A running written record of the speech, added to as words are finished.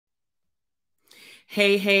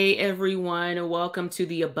Hey, everyone, and welcome to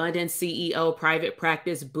the Abundant CEO Private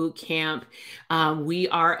Practice Bootcamp. We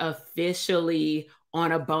are officially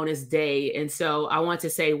on a bonus day. And so I want to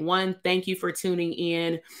say, one, thank you for tuning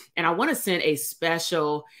in. And I want to send a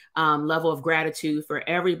special level of gratitude for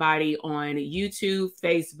everybody on YouTube,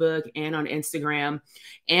 Facebook, and on Instagram,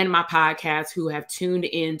 and my podcast who have tuned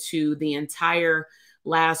into the entire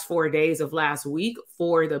last 4 days of last week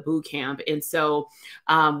for the boot camp. And so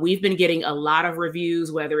we've been getting a lot of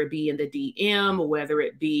reviews, whether it be in the DM, whether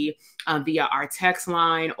it be via our text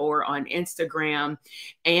line or on Instagram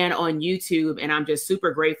and on YouTube. And I'm just super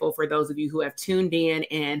grateful for those of you who have tuned in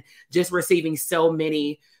and just receiving so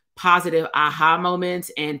many positive aha moments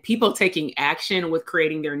and people taking action with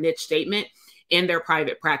creating their niche statement in their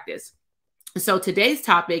private practice. So today's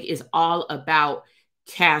topic is all about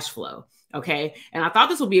cash flow. Okay. And I thought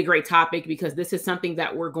this would be a great topic because this is something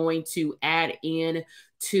that we're going to add in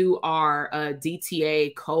to our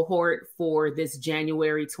DTA cohort for this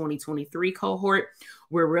January 2023 cohort.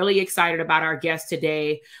 We're really excited about our guest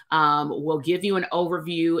today. We'll give you an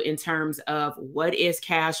overview in terms of what is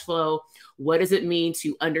cash flow, what does it mean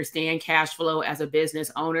to understand cash flow as a business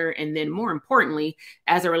owner, and then more importantly,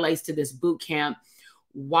 as it relates to this boot camp,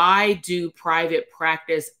 why do private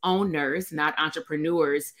practice owners, not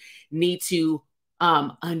entrepreneurs, need to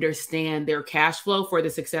understand their cash flow for the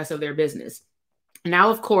success of their business? Now,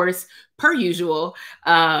 of course, per usual,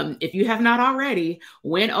 if you have not already,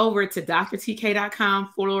 went over to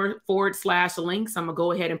drtk.com/links. I'm going to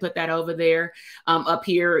go ahead and put that over there. Up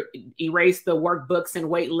here, erase the workbooks and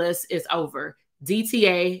wait list is over.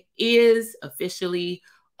 DTA is officially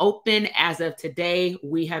open as of today.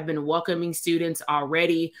 We have been welcoming students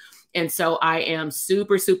already. And so I am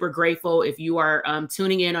super, super grateful. If you are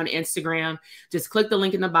tuning in on Instagram, just click the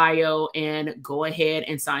link in the bio and go ahead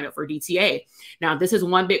and sign up for DTA. Now, this is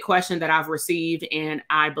one big question that I've received, and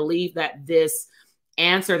I believe that this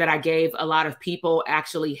answer that I gave a lot of people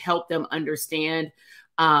actually helped them understand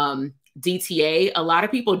DTA. A lot of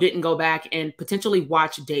people didn't go back and potentially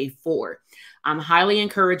watch day 4. I'm highly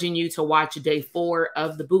encouraging you to watch day 4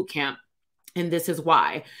 of the boot camp. And this is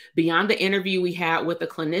why. Beyond the interview we had with the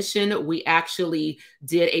clinician, we actually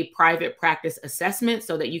did a private practice assessment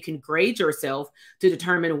so that you can grade yourself to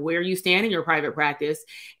determine where you stand in your private practice.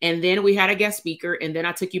 And then we had a guest speaker, and then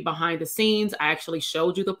I took you behind the scenes. I actually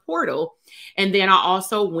showed you the portal. And then I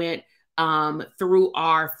also went through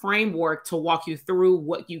our framework to walk you through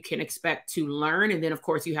what you can expect to learn. And then, of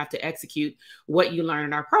course, you have to execute what you learn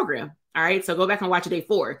in our program. All right. So go back and watch day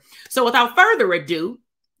 4. So without further ado,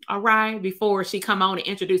 all right, before she come on and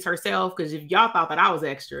introduce herself, because if y'all thought that I was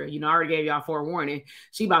extra, I already gave y'all forewarning.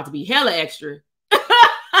 She about to be hella extra.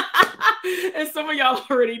 And some of y'all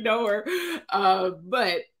already know her.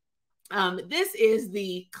 But this is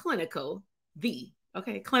the clinical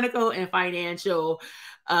and financial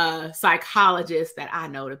psychologist that I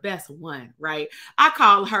know, the best one, right? I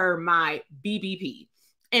call her my BBP.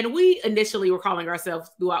 And we initially were calling ourselves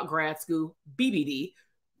throughout grad school BBD,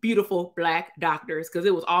 beautiful Black doctors, because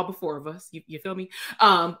it was all before of us. You feel me?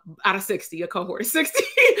 Out of 60, a cohort of 60.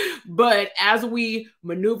 But as we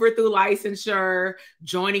maneuver through licensure,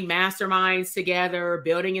 joining masterminds together,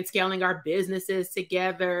 building and scaling our businesses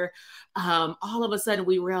together, all of a sudden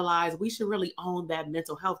we realized we should really own that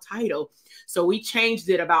mental health title. So we changed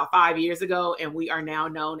it about 5 years ago, and we are now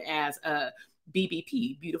known as a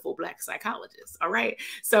BBP, beautiful Black psychologist. All right.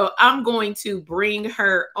 So I'm going to bring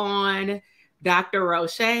her on. Dr.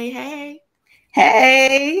 Roche, hey.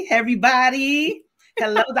 Hey, everybody.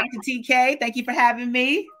 Hello, Dr. TK. Thank you for having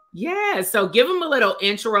me. Yeah. So give them a little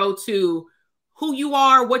intro to who you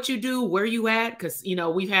are, what you do, where you at. Because,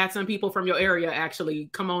 we've had some people from your area actually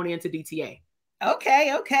come on into DTA.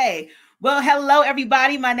 Okay. Well, hello,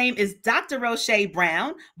 everybody. My name is Dr. Roche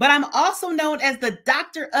Brown, but I'm also known as the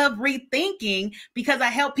Doctor of Rethinking because I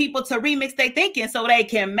help people to remix their thinking so they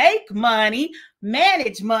can make money,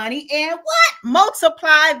 manage money, and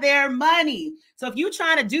multiply their money. So if you're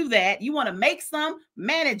trying to do that, you want to make some,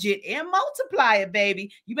 manage it, and multiply it,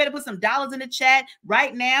 baby. You better put some dollars in the chat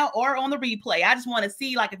right now or on the replay. I just want to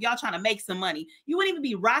see, if y'all trying to make some money. You wouldn't even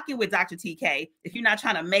be rocking with Dr. TK if you're not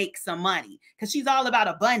trying to make some money, because she's all about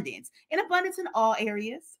abundance, and abundance in all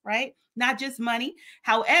areas, right? Not just money.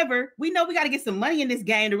 However, we know we got to get some money in this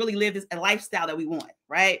game to really live a lifestyle that we want,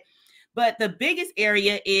 right? But the biggest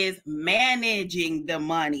area is managing the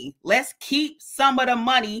money. Let's keep some of the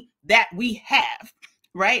money that we have,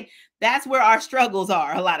 right? That's where our struggles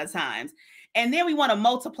are a lot of times. And then we want to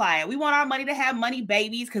multiply it. We want our money to have money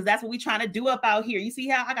babies, because that's what we're trying to do up out here. You see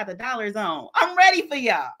how I got the dollars on? I'm ready for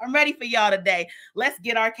y'all. I'm ready for y'all today. Let's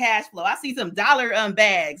get our cash flow. I see some dollar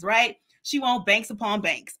bags, right? She want banks upon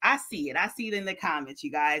banks. I see it. I see it in the comments,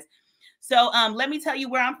 you guys. So let me tell you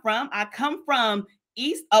where I'm from. I come from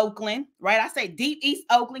East Oakland, right? I say deep East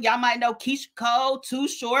Oakland. Y'all might know Keisha Cole, Too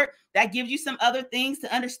Short. That gives you some other things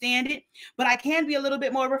to understand it. But I can be a little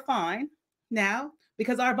bit more refined now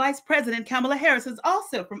because our Vice President, Kamala Harris, is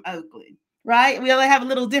also from Oakland, right? We all have a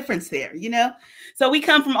little difference there, you know? So we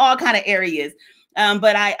come from all kind of areas.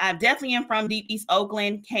 But I definitely am from deep East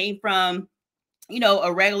Oakland, came from, you know,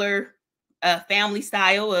 a regular family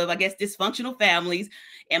style of, I guess, dysfunctional families.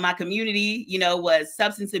 And my community, you know, was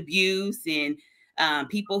substance abuse and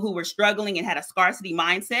people who were struggling and had a scarcity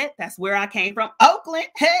mindset. That's where I came from. Oakland.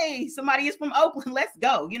 Hey, somebody is from Oakland. Let's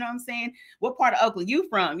go. You know what I'm saying? What part of Oakland you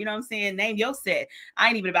from? You know what I'm saying? Name your set. I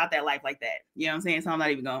ain't even about that life like that. You know what I'm saying? So I'm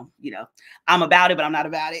not even going, you know, I'm about it, but I'm not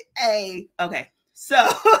about it. Hey, okay. So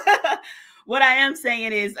what I am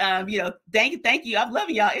saying is, you know, thank you. I'm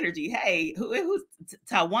loving y'all energy. Hey, who's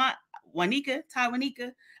Taiwanika?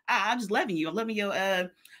 I'm just loving you. I'm loving your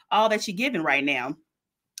all that you're giving right now.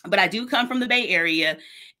 But I do come from the Bay Area,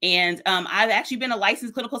 and I've actually been a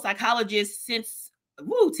licensed clinical psychologist since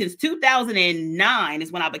 2009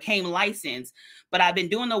 is when I became licensed. But I've been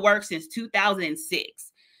doing the work since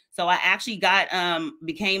 2006. So I actually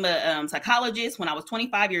became a psychologist when I was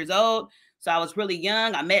 25 years old. So I was really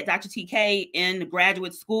young. I met Dr. TK in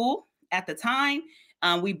graduate school at the time.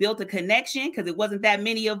 We built a connection because it wasn't that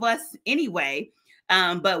many of us anyway.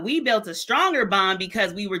 But we built a stronger bond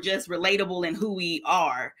because we were just relatable in who we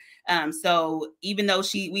are. So even though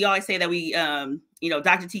we always say that we, you know,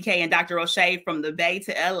 Dr. TK and Dr. O'Shea from the Bay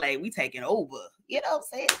to LA, we taking over. You know what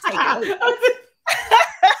I'm saying? Taking over.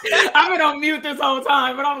 I've been on mute this whole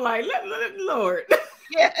time, but I'm like, Lord.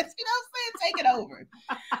 Yes, you know what I'm saying? Take it over.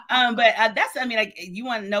 But that's, I mean, like, you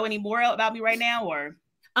want to know any more about me right now, or?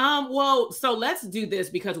 Well, so let's do this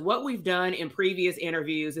because what we've done in previous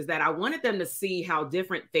interviews is that I wanted them to see how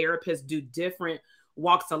different therapists do different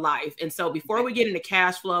walks of life. And so before we get into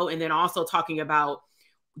cash flow and then also talking about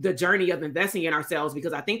the journey of investing in ourselves,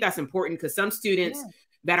 because I think that's important because some students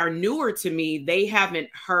that are newer to me, they haven't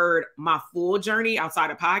heard my full journey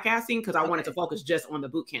outside of podcasting because I wanted to focus just on the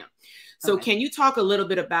boot camp. So can you talk a little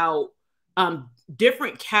bit about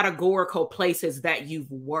different categorical places that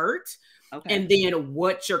you've worked? And then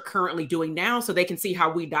what you're currently doing now so they can see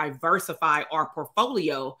how we diversify our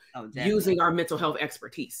portfolio using our mental health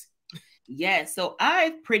expertise. Yes. So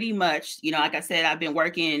I've pretty much, you know, like I said, I've been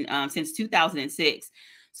working since 2006.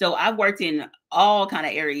 So I've worked in all kind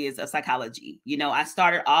of areas of psychology. You know, I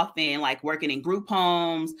started off in like working in group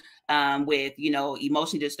homes with, you know,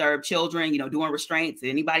 emotionally disturbed children, you know, doing restraints.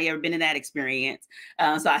 Anybody ever been in that experience?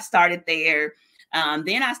 So I started there.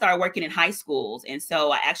 Then I started working in high schools. And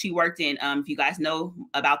so I actually worked in, if you guys know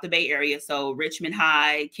about the Bay Area, so Richmond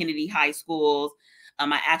High, Kennedy High Schools.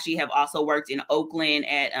 I actually have also worked in Oakland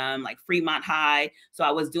at like Fremont High. So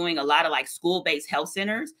I was doing a lot of like school-based health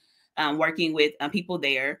centers, working with people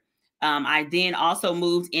there. I then also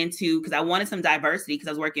moved into, because I wanted some diversity because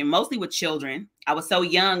I was working mostly with children. I was so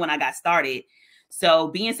young when I got started. So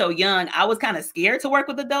being so young, I was kind of scared to work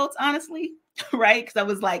with adults, honestly. Right? Because I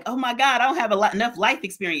was like, oh my God, I don't have enough life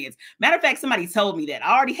experience. Matter of fact, somebody told me that.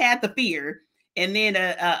 I already had the fear. And then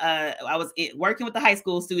I was working with the high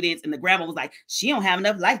school students and the grandma was like, she don't have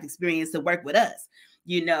enough life experience to work with us,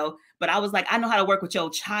 you know? But I was like, I know how to work with your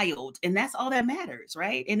child. And that's all that matters,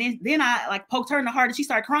 right? And then I like poked her in the heart and she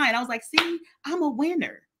started crying. I was like, see, I'm a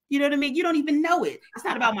winner. You know what I mean? You don't even know it. It's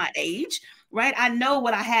not about my age, right? I know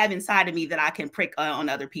what I have inside of me that I can prick on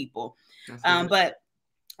other people. But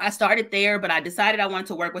I started there, but I decided I wanted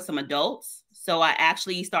to work with some adults. So I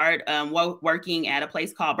actually started working at a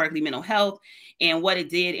place called Berkeley Mental Health. And what it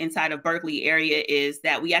did inside of Berkeley area is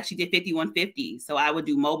that we actually did 5150. So I would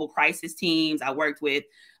do mobile crisis teams. I worked with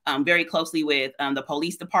very closely with the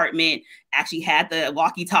police department, actually had the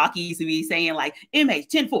walkie-talkies to be saying like MH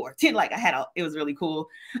 10-4, 10, like it was really cool.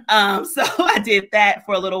 So I did that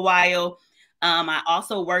for a little while. I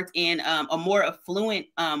also worked in a more affluent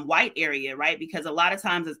white area, right? Because a lot of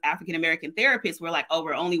times as African-American therapists, we're like, oh,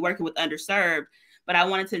 we're only working with underserved. But I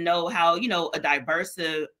wanted to know how, you know, a diverse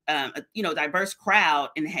crowd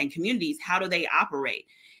and communities, how do they operate?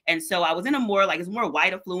 And so I was in a more like, it's more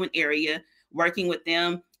white affluent area, working with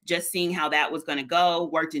them, just seeing how that was going to go.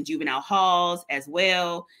 Worked in juvenile halls as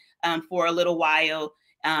well for a little while.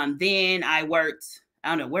 Then I worked, I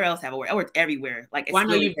don't know, where else have I worked? I worked everywhere. Like, well, I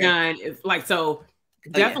know you've done, like, so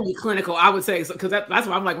Definitely clinical, I would say, because that's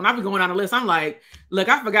why I'm like, when I've been going on a list, I'm like, look,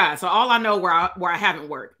 I forgot. So all I know where I haven't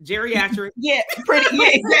worked, geriatric. Yeah,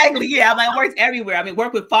 exactly. Yeah, I'm like, I worked everywhere. I mean,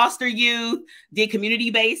 worked with foster youth, did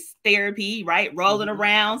community-based therapy, right? Rolling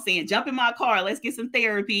around, saying, jump in my car, let's get some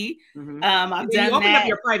therapy. I've done you opened up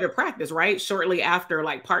your private practice, right? Shortly after,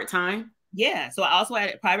 like part-time. Yeah. So I also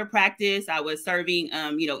had a private practice. I was serving,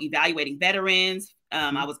 evaluating veterans.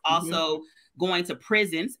 I was also going to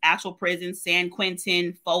prisons, actual prisons, San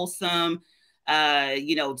Quentin, Folsom,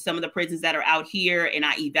 some of the prisons that are out here, and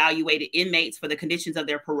I evaluated inmates for the conditions of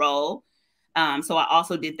their parole. So I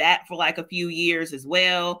also did that for like a few years as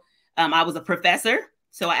well. I was a professor.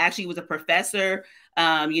 So I actually was a professor,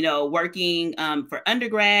 working for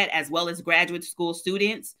undergrad as well as graduate school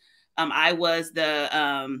students. I'm a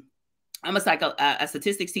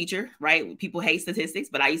statistics teacher, right? People hate statistics,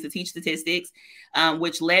 but I used to teach statistics,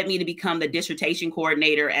 which led me to become the dissertation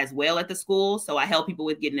coordinator as well at the school. So I help people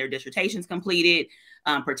with getting their dissertations completed,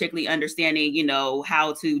 particularly understanding,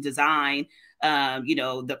 how to design,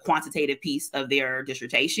 the quantitative piece of their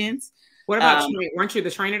dissertations. What about weren't you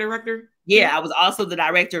the training director? Yeah, I was also the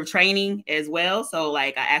director of training as well. So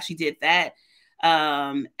like I actually did that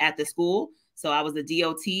at the school. So I was the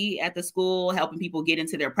DOT at the school, helping people get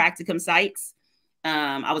into their practicum sites.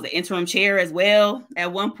 I was the interim chair as well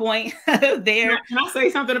at one point there. Can I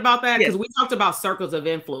say something about that? Because we talked about circles of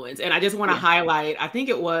influence, and I just want to highlight, I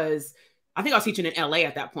think I was teaching in LA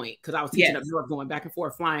at that point, because I was teaching up north, going back and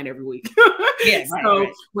forth, flying every week.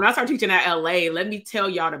 When I started teaching at LA, let me tell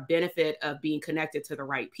y'all the benefit of being connected to the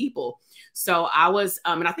right people. So I was,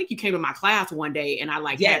 and I think you came to my class one day, and I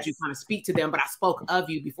had you kind of speak to them, but I spoke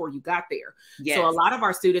of you before you got there. So a lot of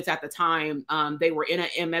our students at the time, they were in an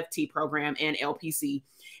MFT program and LPC,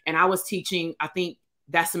 and I was teaching, I think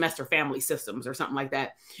that semester, family systems or something like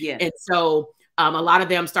that. And so a lot of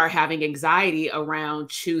them start having anxiety around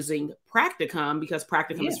choosing practicum, because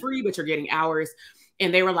practicum is free, but you're getting hours.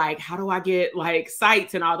 And they were like, how do I get like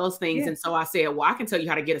sites and all those things? And so I said, well, I can tell you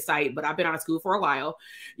how to get a site, but I've been out of school for a while,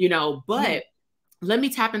 but let me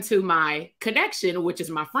tap into my connection, which is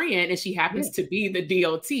my friend. And she happens to be the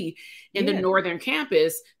DOT in the Northern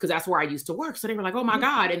campus, because that's where I used to work. So they were like, oh my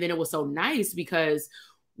God. And then it was so nice, because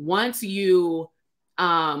once you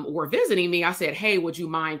were visiting me, I said, hey, would you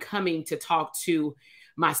mind coming to talk to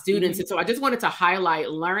my students? And so I just wanted to highlight,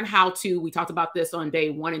 learn how to, we talked about this on day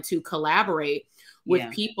 1 and 2, collaborate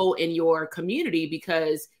with people in your community,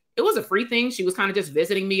 because it was a free thing. She was kind of just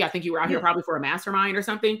visiting me. I think you were out here probably for a mastermind or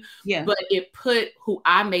something. But it put who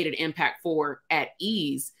I made an impact for at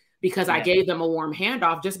ease, because I gave them a warm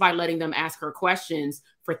handoff just by letting them ask her questions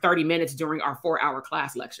for 30 minutes during our 4-hour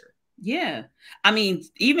class lecture. Yeah. I mean,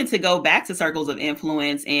 even to go back to circles of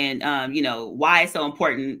influence and, why it's so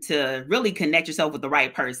important to really connect yourself with the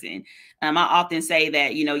right person. I often say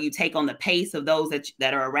that, you take on the pace of those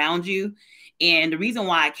that are around you. And the reason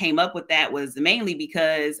why I came up with that was mainly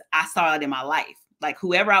because I saw it in my life. Like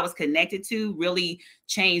whoever I was connected to really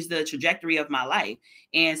changed the trajectory of my life.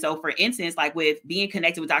 And so, for instance, like with being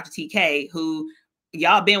connected with Dr. TK, who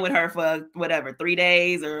y'all been with her for whatever, 3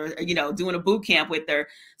 days, or, doing a boot camp with her.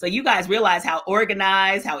 So you guys realize how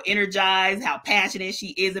organized, how energized, how passionate she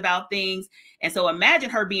is about things. And so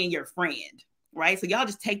imagine her being your friend, right? So y'all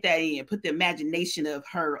just take that in, put the imagination of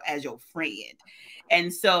her as your friend.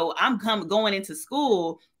 And so I'm going into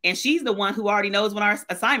school, and she's the one who already knows when our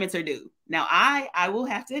assignments are due. Now, I will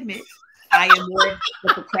have to admit, I am more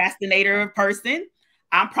the procrastinator person.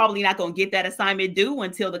 I'm probably not going to get that assignment due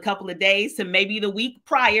until the couple of days to maybe the week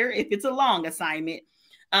prior, if it's a long assignment.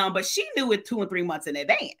 But she knew it 2 and 3 months in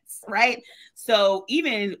advance, right? So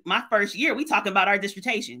even my first year, we talking about our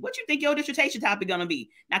dissertation. What you think your dissertation topic going to be?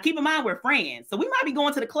 Now, keep in mind, we're friends. So we might be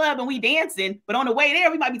going to the club and we dancing, but on the way there,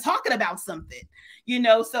 we might be talking about something,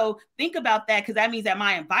 So think about that, because that means that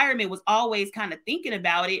my environment was always kind of thinking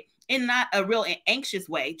about it in not a real anxious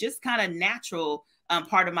way, just kind of natural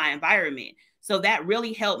part of my environment. So that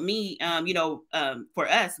really helped me, for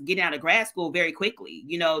us getting out of grad school very quickly.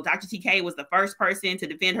 Dr. TK was the first person to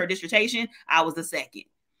defend her dissertation. I was the second,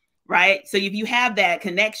 right? So if you have that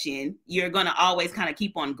connection, you're going to always kind of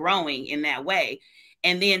keep on growing in that way.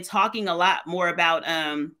 And then talking a lot more about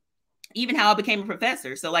even how I became a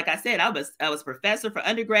professor. So like I said, I was professor for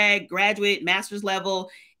undergrad, graduate, master's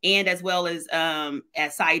level, and as well as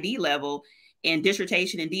at PsyD level in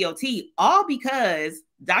dissertation and DOT, all because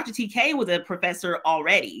Dr. TK was a professor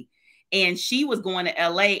already, and she was going to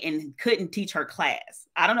LA and couldn't teach her class.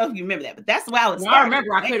 I don't know if you remember that, but that's the way I would start. I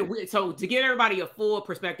remember. I couldn't. So to give everybody a full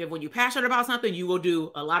perspective, when you're passionate about something, you will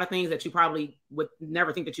do a lot of things that you probably would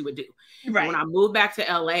never think that you would do. Right. When I moved back to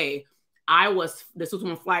LA, this was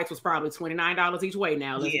when flights was probably $29 each way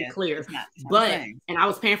now, let's be clear. It's not But, and I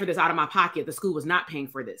was paying for this out of my pocket. The school was not paying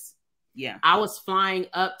for this. Yeah. I was flying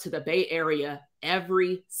up to the Bay Area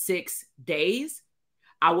every 6 days.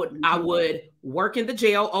 I would work in the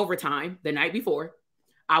jail overtime the night before.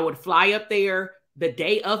 I would fly up there the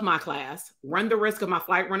day of my class, run the risk of my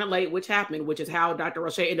flight running late, which happened, which is how Dr.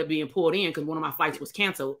 Roche ended up being pulled in because one of my flights was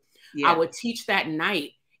canceled. Yeah. I would teach that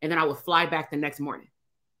night, and then I would fly back the next morning.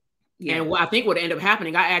 Yeah. And what I think would end up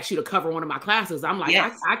happening, I asked you to cover one of my classes. I'm like,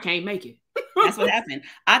 I can't make it. That's what happened.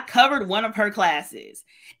 I covered one of her classes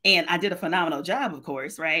and I did a phenomenal job, of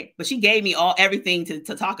course, right? But she gave me everything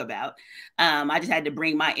to talk about. I just had to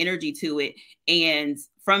bring my energy to it. And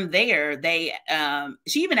from there,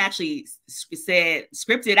 she even actually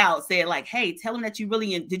scripted out, said like, hey, tell them that you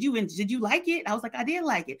really, did you like it? I was like, I did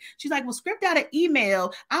like it. She's like, well, script out an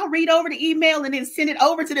email. I'll read over the email and then send it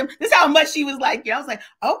over to them. This is how much she was like, I was like,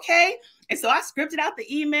 okay. And so I scripted out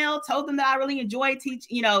the email, told them that I really enjoyed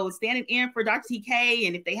standing in for Dr. TK.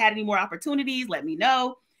 And if they had any more opportunities, let me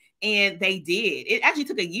know. And they did. It actually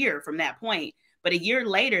took a year from that point. But a year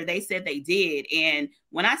later, they said they did. And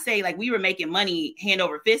when I say like we were making money hand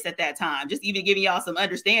over fist at that time, just even giving y'all some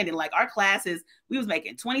understanding, like our classes, we was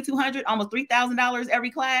making $2,200, almost $3,000 every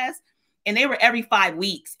class. And they were every 5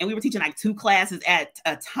 weeks. And we were teaching like 2 classes at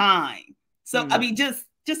a time. So, I mean, just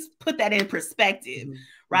put that in perspective,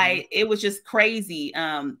 right? It was just crazy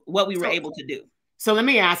what we were able to do. So let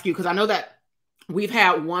me ask you, because I know that we've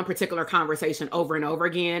had one particular conversation over and over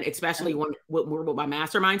again, especially when we're with my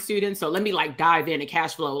mastermind students. So let me like dive into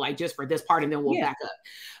cash flow, like just for this part, and then we'll back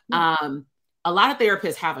up. A lot of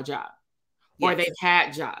therapists have a job or they've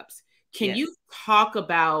had jobs. Can you talk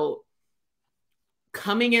about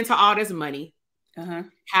coming into all this money,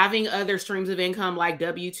 having other streams of income like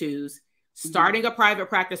W-2s, starting a private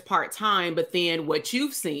practice part-time, but then what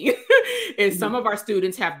you've seen is some of our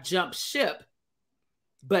students have jumped ship,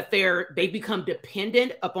 but they become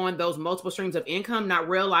dependent upon those multiple streams of income, not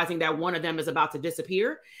realizing that one of them is about to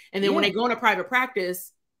disappear. And then when they go into private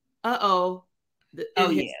practice, Yeah,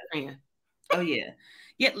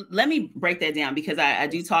 let me break that down because I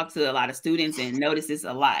do talk to a lot of students and notice this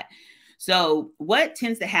a lot. So what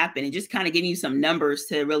tends to happen, and just kind of giving you some numbers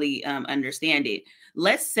to really understand it.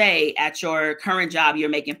 Let's say at your current job, you're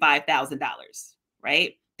making $5,000,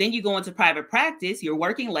 right? Then you go into private practice, you're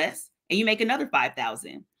working less, and you make another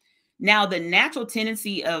 $5,000. Now, the natural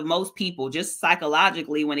tendency of most people, just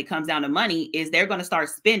psychologically, when it comes down to money, is they're going to start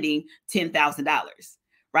spending $10,000,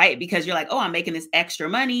 right? Because you're like, oh, I'm making this extra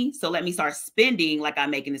money, so let me start spending like I'm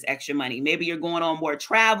making this extra money. Maybe you're going on more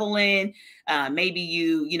traveling.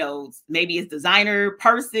 Maybe maybe it's designer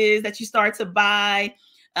purses that you start to buy.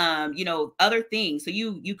 Other things. So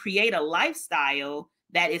you create a lifestyle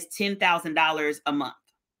that is $10,000 a month.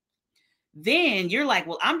 Then you're like,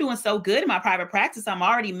 well, I'm doing so good in my private practice. I'm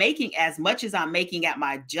already making as much as I'm making at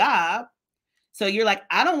my job. So you're like,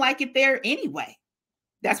 I don't like it there anyway.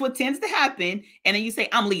 That's what tends to happen. And then you say,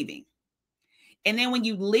 I'm leaving. And then when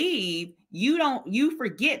you leave, you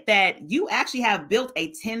forget that you actually have built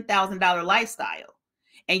a $10,000 lifestyle.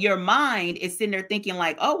 And your mind is sitting there thinking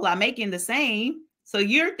like, oh, well, I'm making the same. So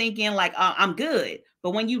you're thinking like, I'm good.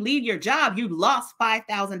 But when you leave your job, you lost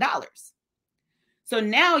 $5,000. So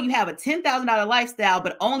now you have a $10,000 lifestyle,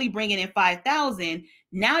 but only bringing in $5,000.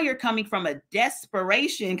 Now you're coming from a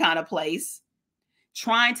desperation kind of place,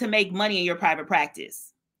 trying to make money in your private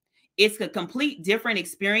practice. It's a complete different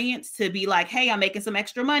experience to be like, hey, I'm making some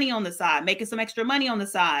extra money on the side,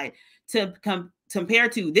 to compare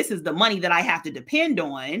to this is the money that I have to depend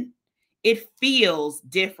on. It feels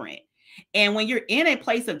different. And when you're in a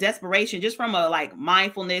place of desperation, just from a like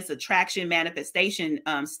mindfulness, attraction, manifestation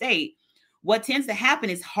state, what tends to happen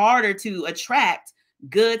is harder to attract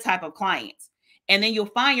good type of clients. And then you'll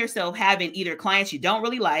find yourself having either clients you don't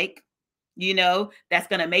really like, that's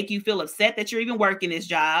going to make you feel upset that you're even working this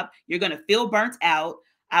job. You're going to feel burnt out.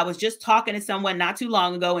 I was just talking to someone not too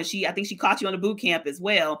long ago, and I think she caught you on the boot camp as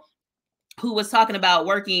well, who was talking about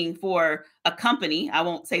working for a company. I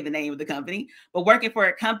won't say the name of the company, but working for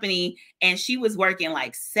a company. And she was working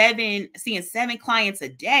like seeing 7 clients a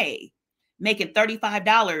day, making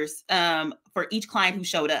 $35 for each client who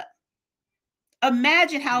showed up.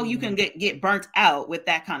 Imagine how you can get burnt out with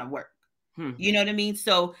that kind of work. You know what I mean?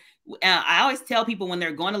 So I always tell people when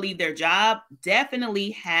they're going to leave their job, definitely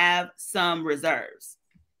have some reserves.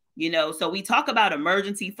 So we talk about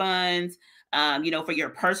emergency funds, for your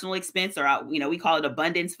personal expense, or, we call it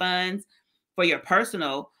abundance funds for your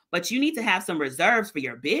personal, but you need to have some reserves for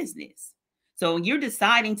your business. So when you're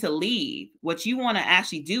deciding to leave, what you want to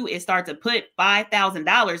actually do is start to put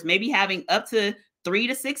 $5,000, maybe having up to 3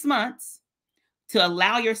 to 6 months to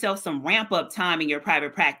allow yourself some ramp up time in your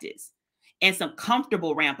private practice and some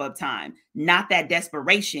comfortable ramp up time, not that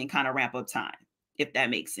desperation kind of ramp up time, if that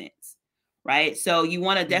makes sense. Right. So you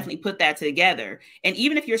want to definitely put that together. And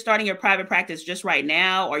even if you're starting your private practice just right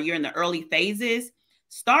now, or you're in the early phases,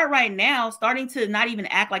 start right now, starting to not even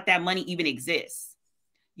act like that money even exists.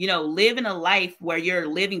 You know, live in a life where you're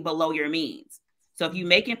living below your means. So if you're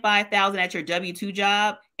making $5,000 at your W-2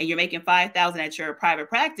 job and you're making $5,000 at your private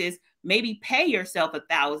practice, maybe pay yourself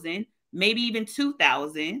 $1,000, maybe even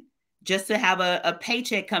 $2,000, just to have a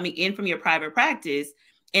paycheck coming in from your private practice,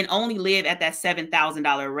 and only live at that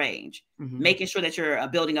 $7,000 range, making sure that you're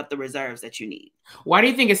building up the reserves that you need. Why do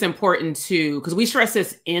you think it's important to, because we stress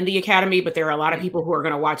this in the academy, but there are a lot of people who are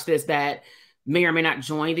going to watch this that may or may not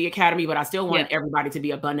join the academy, but I still want everybody to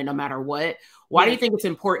be abundant no matter what. Why do you think it's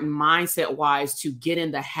important mindset wise to get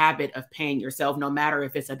in the habit of paying yourself, no matter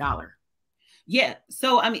if it's $1? Yeah.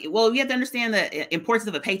 So, I mean, well, you have to understand the importance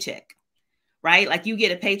of a paycheck. Right? Like you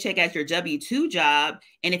get a paycheck at your W-2 job.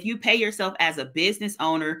 And if you pay yourself as a business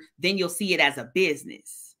owner, then you'll see it as a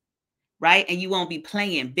business. Right? And you won't be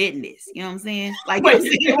playing business. You know what I'm saying? Like, wait, say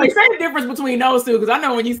the difference between those two. Because I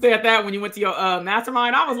know when you said that, when you went to your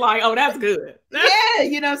mastermind, I was like, oh, that's good. Yeah.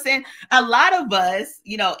 You know what I'm saying? A lot of us,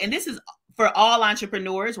 you know, and this is for all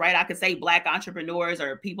entrepreneurs, right? I could say Black entrepreneurs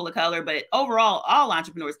or people of color, but overall, all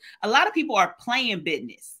entrepreneurs, a lot of people are playing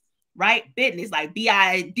business, right? Business, like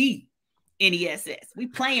BID. NESS. We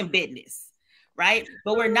playing business, right?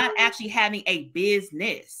 But we're not actually having a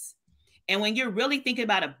business. And when you're really thinking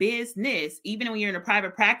about a business, even when you're in a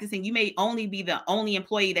private practice and you may only be the only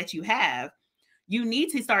employee that you have, you need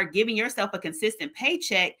to start giving yourself a consistent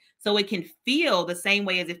paycheck so it can feel the same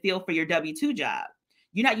way as it feels for your W-2 job.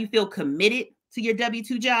 You feel committed to your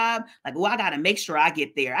W-2 job. Like, well, I got to make sure I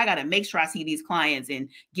get there. I got to make sure I see these clients and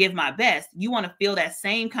give my best. You want to feel that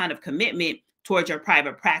same kind of commitment towards your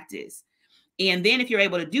private practice. And then if you're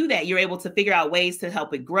able to do that, you're able to figure out ways to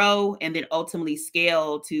help it grow and then ultimately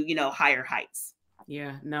scale to, you know, higher heights.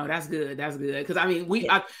 Yeah, no, that's good. That's good. Because I mean,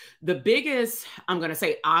 the biggest, I'm going to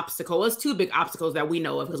say obstacle, it's two big obstacles that we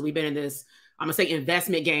know of because we've been in this, I'm going to say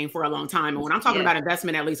investment game for a long time. And when I'm talking about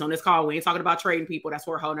investment, at least on this call, we ain't talking about trading people. That's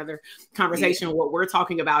for a whole nother conversation. Yeah. What we're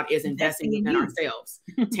talking about is investing within ourselves,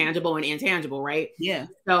 tangible and intangible, right? Yeah.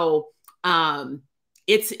 So,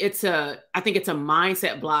 I think it's a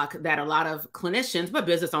mindset block that a lot of clinicians, but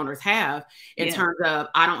business owners have in terms of,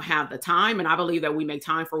 I don't have the time. And I believe that we make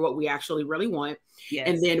time for what we actually really want. Yes.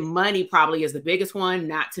 And then money probably is the biggest one,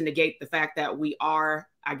 not to negate the fact that we are,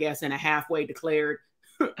 I guess, in a halfway declared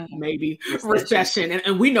maybe recession.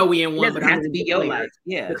 And we know we in one, but I have to be your life.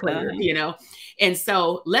 Yeah. Declared, you know? And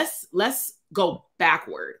so let's go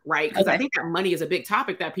backward, right? Because I think that money is a big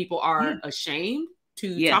topic that people are ashamed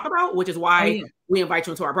to talk about, which is why we invite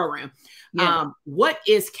you into our program. What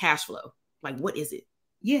is cash flow? Like, what is it?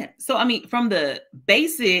 Yeah. So, I mean, from the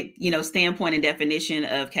basic, you know, standpoint and definition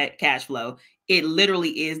of cash flow, it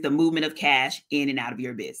literally is the movement of cash in and out of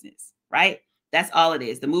your business, right? That's all it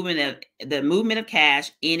is. The movement of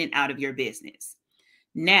cash in and out of your business.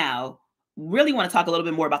 Now, really want to talk a little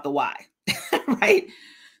bit more about the why, right?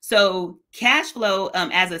 So cash flow,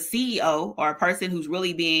 as a CEO or a person who's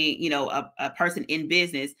really being, you know, a person in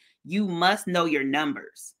business, you must know your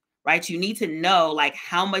numbers, right? You need to know, like,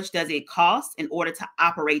 how much does it cost in order to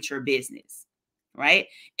operate your business, right?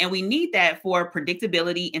 And we need that for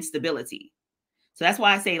predictability and stability. So that's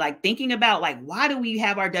why I say, like, thinking about, like, why do we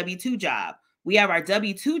have our W-2 job? We have our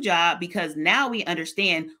W-2 job because now we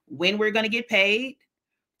understand when we're going to get paid,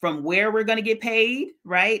 from where we're going to get paid,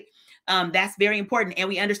 right? That's very important. And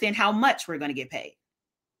we understand how much we're going to get paid,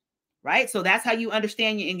 right? So that's how you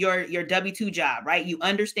understand in your W-2 job, right? You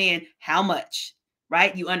understand how much,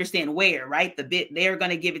 right? You understand where, right? The bit they're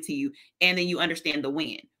going to give it to you. And then you understand the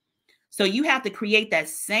when. So you have to create that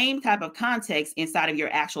same type of context inside of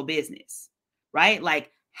your actual business, right?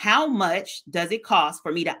 Like, how much does it cost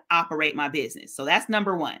for me to operate my business? So that's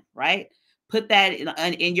number one, right? Put that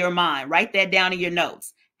in your mind, write that down in your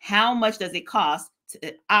notes. How much does it cost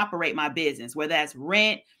to operate my business, whether that's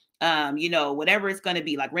rent, you know, whatever it's going to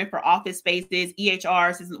be, like rent for office spaces,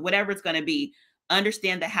 EHRs, whatever it's going to be.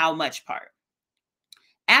 Understand the how much part.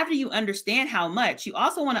 After you understand how much, you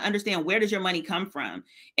also want to understand, where does your money come from?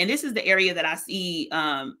 And this is the area that I see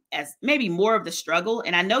as maybe more of the struggle.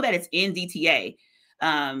 And I know that it's in DTA.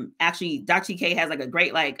 Actually, Dr. TK has like a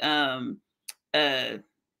great, like,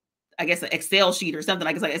 I guess, an Excel sheet or something.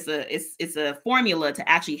 Like, it's a formula to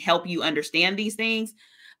actually help you understand these things.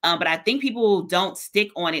 But I think people don't stick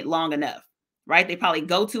on it long enough, right? They probably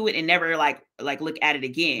go to it and never like look at it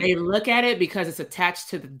again. They look at it because it's attached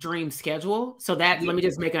to the dream schedule. So that, let me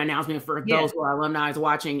just make an announcement for those who are alumni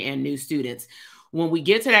watching and new students. When we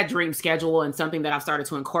get to that dream schedule, and something that I've started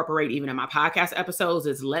to incorporate even in my podcast episodes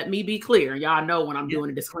is, let me be clear. Y'all know when I'm doing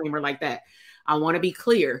a disclaimer like that, I want to be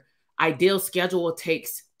clear. Ideal schedule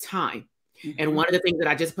takes time. And one of the things that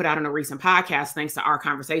I just put out in a recent podcast, thanks to our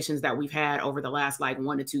conversations that we've had over the last like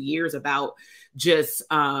 1 to 2 years about just,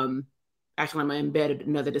 actually, I'm going to embed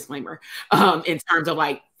another disclaimer in terms of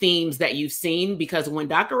like themes that you've seen, because when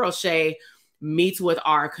Dr. Roche meets with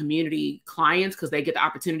our community clients, because they get the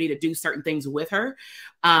opportunity to do certain things with her,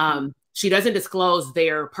 she doesn't disclose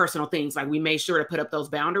their personal things. Like, we made sure to put up those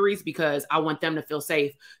boundaries because I want them to feel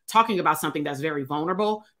safe talking about something that's very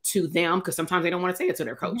vulnerable to them, because sometimes they don't want to say it to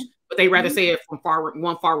their coach, but they rather say it from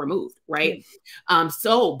one far removed, right?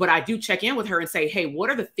 But I do check in with her and say, hey, what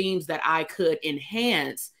are the themes that I could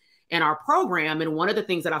enhance in our program? And one of the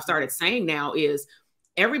things that I've started saying now is,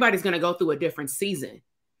 everybody's going to go through a different season.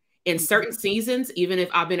 In certain seasons, even if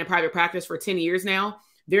I've been in private practice for 10 years now,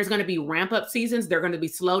 there's going to be ramp up seasons. There are going to be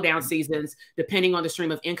slow down seasons, depending on the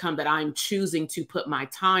stream of income that I'm choosing to put my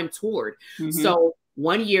time toward. So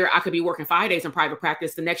one year I could be working 5 days in private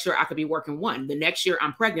practice. The next year I could be working 1. The next year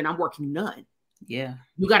I'm pregnant, I'm working none. You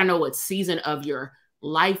got to know what season of your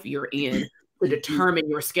life you're in to determine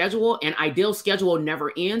your schedule. And ideal schedule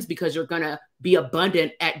never ends, because you're going to be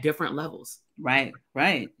abundant at different levels. Right.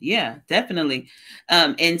 Yeah, definitely.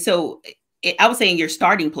 And so I would say in your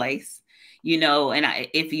starting place, you know, and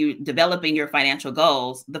if you're developing your financial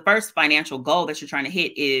goals, the first financial goal that you're trying to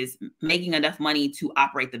hit is making enough money to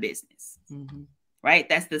operate the business. Right.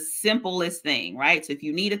 That's the simplest thing. Right. So if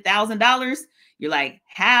you need $1,000, you're like,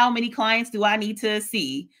 how many clients do I need to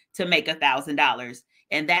see to make $1,000?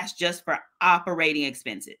 And that's just for operating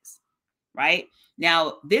expenses. Right.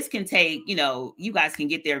 Now, this can take, you know, you guys can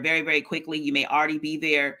get there very, very quickly. You may already be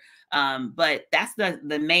there. But that's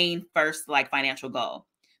the main first like financial goal.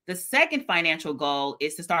 The second financial goal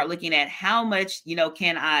is to start looking at how much, you know,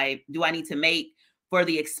 do I need to make for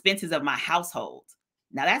the expenses of my household?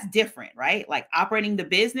 Now that's different, right? Like operating the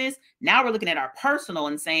business. Now we're looking at our personal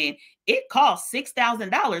and saying it costs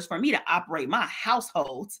 $6,000 for me to operate my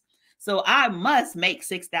household. So I must make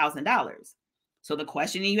 $6,000. So the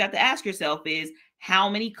question you have to ask yourself is, how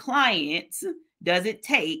many clients does it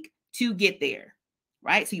take to get there?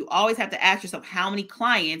 Right? So you always have to ask yourself, how many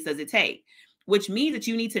clients does it take? Which means that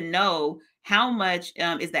you need to know how much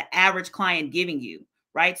is the average client giving you,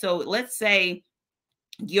 right? So let's say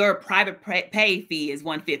your private pay fee is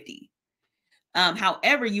 $150.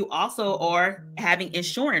 However, you also are having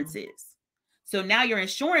insurances. So now your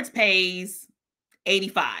insurance pays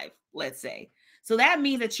 $85, let's say. So that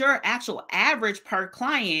means that your actual average per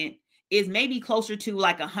client is maybe closer to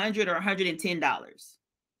like $100 or $110,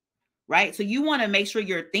 right? So you want to make sure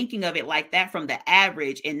you're thinking of it like that from the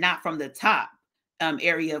average and not from the top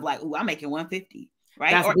area of like, oh, I'm making $150,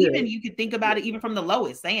 right? That's or good. Even you could think about it even from the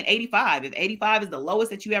lowest, saying 85. If 85 is the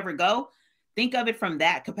lowest that you ever go, think of it from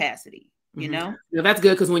that capacity. You know, yeah, that's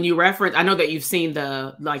good. Because when you reference, I know that you've seen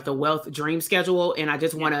the wealth dream schedule, and I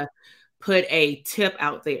just want to put a tip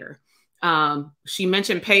out there. She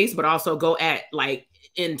mentioned pace, but also go at like,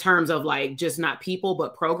 in terms of like just not people,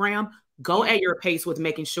 but program, go at your pace with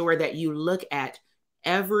making sure that you look at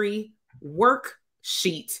every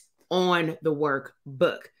worksheet on the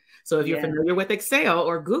workbook. So if you're familiar with Excel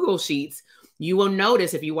or Google Sheets, you will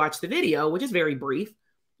notice if you watch the video, which is very brief,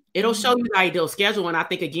 it'll show you the ideal schedule. And I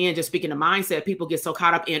think, again, just speaking of mindset, people get so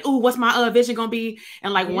caught up in, oh, what's my vision going to be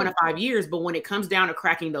in like 1 to 5 years? But when it comes down to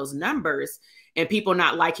cracking those numbers and people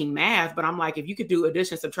not liking math, but I'm like, if you could do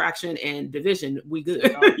addition, subtraction, and division, we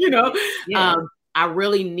good, you know? I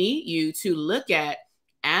really need you to look at,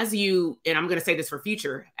 as you, and I'm going to say this for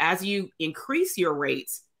future, as you increase your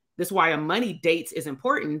rates, this is why a money date is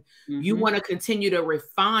important. You want to continue to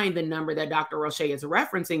refine the number that Dr. Roche is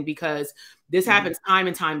referencing, because this happens time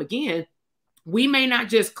and time again. We may not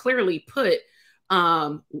just clearly put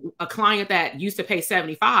a client that used to pay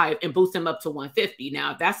 75 and boost them up to 150.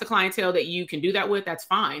 Now, if that's the clientele that you can do that with, that's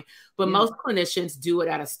fine. But most clinicians do it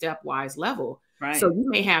at a stepwise level. Right. So you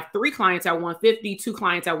may have 3 clients at 150, 2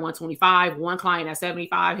 clients at 125, 1 client at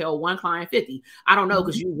 75, hell, 1 client 50. I don't know,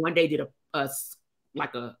 because you one day did a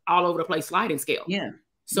all over the place sliding scale.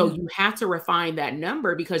 So you have to refine that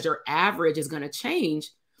number, because your average is going to change.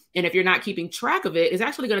 And if you're not keeping track of it, it's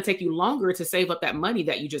actually going to take you longer to save up that money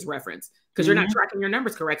that you just referenced, because you're not tracking your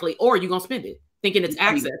numbers correctly, or you're going to spend it thinking it's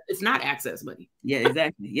access. It's not access money. Yeah,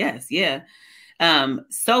 exactly. Yes. Yeah.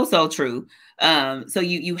 So true. So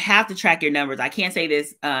you have to track your numbers. I can't say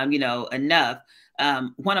this, enough.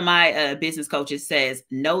 One of my business coaches says,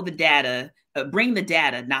 know the data, bring the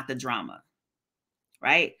data, not the drama.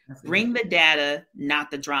 Right? Bring the data, not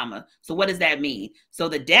the drama. So what does that mean? So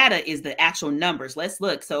the data is the actual numbers. Let's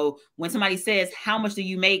look. So when somebody says, how much do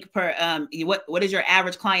you make per, what does your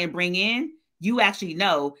average client bring in? You actually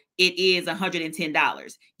know it is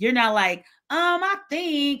 $110. You're not like,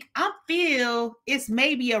 I feel it's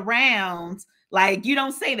maybe around, like, you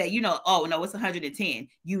don't say that, you know, oh no, it's 110.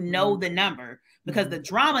 You know the number, because the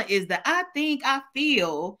drama is the I think, I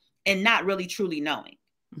feel, and not really truly knowing.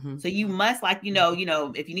 So you must, like, you know,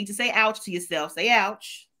 if you need to say ouch to yourself, say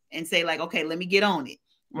ouch and say like, okay, let me get on it.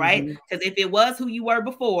 Right. Because if it was who you were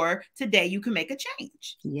before, today you can make a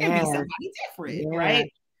change and be somebody different.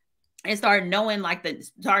 Right. And start knowing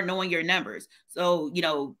your numbers. So, you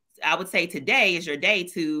know, I would say today is your day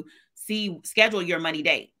to schedule your money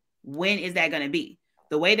date. When is that going to be?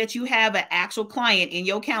 The way that you have an actual client in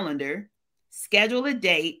your calendar, schedule a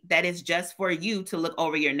date that is just for you to look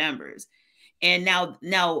over your numbers. And now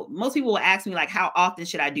most people will ask me, like, how often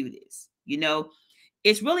should I do this? You know,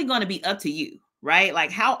 it's really going to be up to you, right?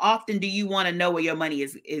 Like, how often do you want to know where your money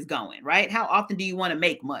is going, right? How often do you want to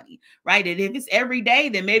make money, right? And if it's every day,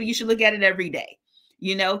 then maybe you should look at it every day.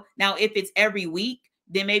 You know, now if it's every week,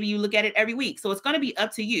 then maybe you look at it every week. So it's going to be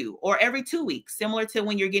up to you. Or every 2 weeks, similar to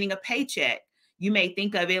when you're getting a paycheck. You may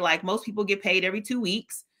think of it like most people get paid every 2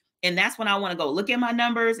 weeks. And that's when I want to go look at my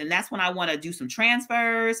numbers. And that's when I want to do some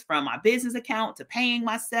transfers from my business account to paying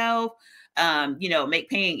myself, you know,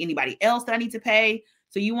 paying anybody else that I need to pay.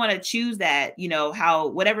 So you want to choose that, you know,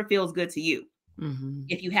 whatever feels good to you.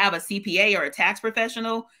 If you have a CPA or a tax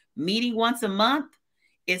professional, meeting once a month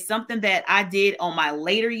is something that I did on my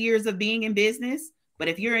later years of being in business. But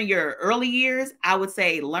if you're in your early years, I would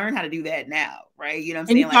say learn how to do that now, right? You know what I'm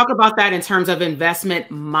saying? And you talk about that in terms of investment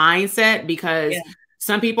mindset, because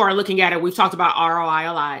some people are looking at it. We've talked about ROI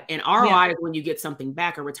a lot, and ROI is when you get something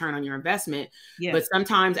back, a return on your investment. But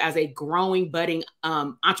sometimes as a growing, budding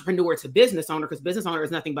entrepreneur to business owner, because business owner is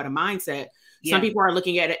nothing but a mindset. Some people are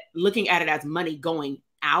looking at it as money going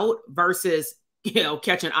out versus, you know,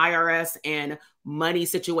 catching IRS and money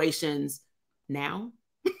situations now.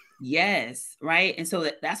 Yes. Right. And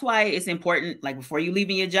so that's why it's important, like before you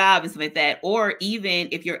leaving your job and stuff like that, or even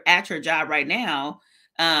if you're at your job right now,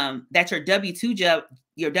 that your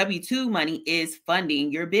W-2 money is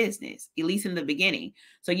funding your business, at least in the beginning.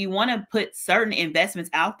 So you want to put certain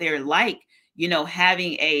investments out there, like, you know,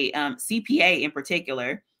 having a CPA in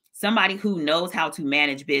particular, somebody who knows how to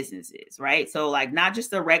manage businesses, right? So like not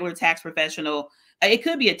just a regular tax professional. It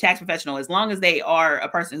could be a tax professional as long as they are a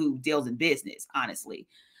person who deals in business, honestly.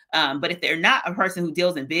 But if they're not a person who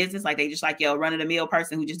deals in business, like they just like your run-of-the-mill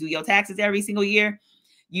person who just do your taxes every single year,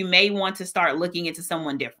 you may want to start looking into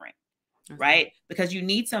someone different, right? Because you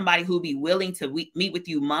need somebody who'll be willing to meet with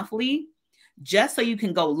you monthly, just so you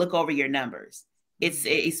can go look over your numbers. It's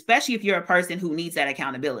especially if you're a person who needs that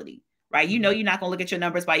accountability, right? You know, you're not going to look at your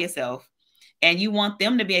numbers by yourself, and you want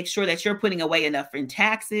them to make sure that you're putting away enough in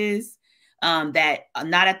taxes, that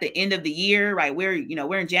not at the end of the year, right? We're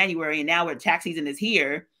in January and now tax season is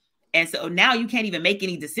here. And so now you can't even make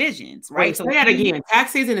any decisions, right? Wait, so say that again.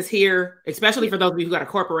 Tax season is here, especially for those of you who got a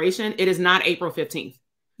corporation. It is not April 15th.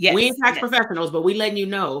 Yes. We ain't tax professionals, but we letting you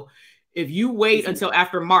know, if you wait until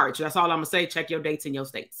after March, that's all I'm going to say, check your dates in your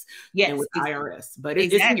states. And with IRS. But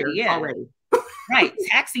it's here already. Right.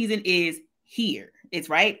 Tax season is here.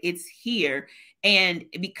 It's here. And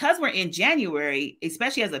because we're in January,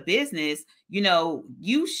 especially as a business, you know,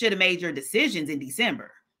 you should have made your decisions in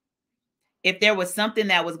December. If there was something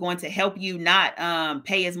that was going to help you not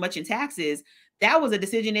pay as much in taxes, that was a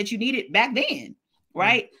decision that you needed back then,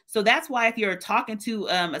 right? So that's why if you're talking to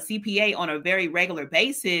a CPA on a very regular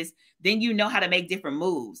basis, then you know how to make different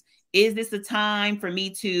moves. Is this the time for me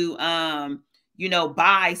to,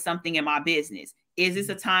 buy something in my business? Is this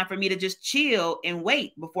a time for me to just chill and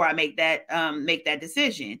wait before I make that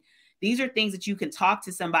decision? These are things that you can talk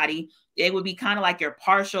to somebody. It would be kind of like your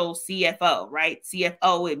partial CFO, right?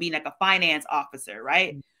 CFO would be like a finance officer,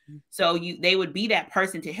 right? So they would be that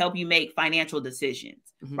person to help you make financial decisions,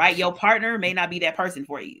 right? Your partner may not be that person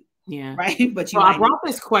for you. Yeah. Right. But I brought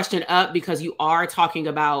this question up because you are talking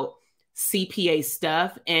about CPA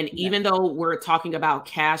stuff. And even though we're talking about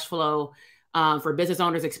cash flow for business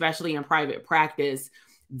owners, especially in private practice,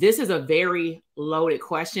 this is a very loaded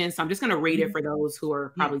question. So I'm just going to read it for those who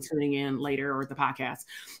are probably tuning in later or the podcast.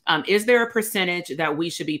 Is there a percentage that we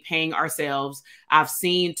should be paying ourselves? I've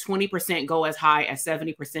seen 20% go as high as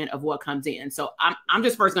 70% of what comes in. So I'm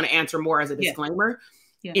just first going to answer more as a disclaimer.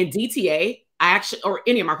 In DTA, or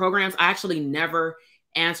any of my programs, I actually never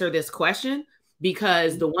answer this question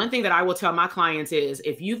Because the one thing that I will tell my clients is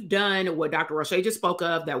if you've done what Dr. Roche just spoke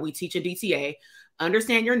of, that we teach in DTA,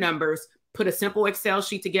 understand your numbers, put a simple Excel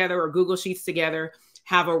sheet together or Google Sheets together,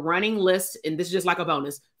 have a running list. And this is just like a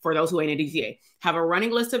bonus for those who ain't in DTA. Have a running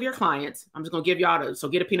list of your clients. I'm just going to give y'all those. So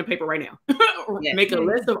get a pen and paper right now. Make a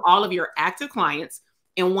list of all of your active clients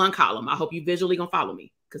in one column. I hope you visually going to follow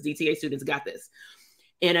me because DTA students got this.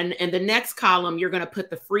 And in the next column, you're going to put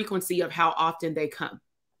the frequency of how often they come.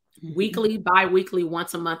 Weekly, bi-weekly,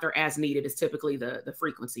 once a month, or as needed is typically the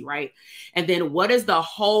frequency, right? And then what is the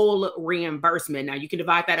whole reimbursement? Now you can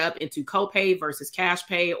divide that up into copay versus cash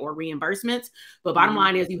pay or reimbursements. But bottom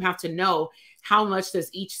line is you have to know how much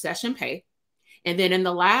does each session pay. And then in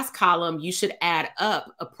the last column, you should add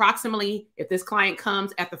up approximately, if this client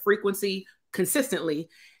comes at the frequency consistently,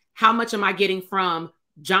 how much am I getting from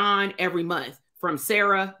John every month, from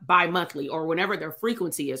Sarah bi-monthly, or whenever their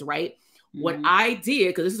frequency is, right? What I did,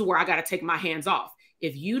 because this is where I got to take my hands off.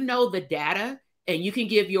 If you know the data and you can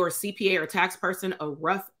give your CPA or tax person a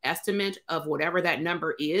rough estimate of whatever that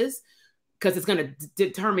number is, because it's going to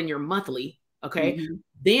determine your monthly, okay?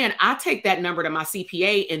 Then I take that number to my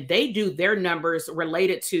CPA and they do their numbers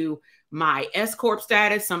related to my S Corp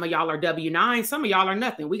status. Some of y'all are W-9, some of y'all are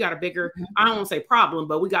nothing. We got a bigger, I don't want to say problem,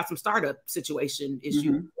 but we got some startup situation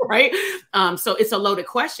issue, right? So it's a loaded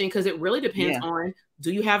question because it really depends on,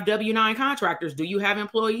 do you have W-9 contractors? Do you have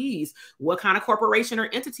employees? What kind of corporation or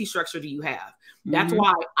entity structure do you have? That's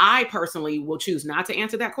why I personally will choose not to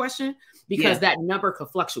answer that question, because that number could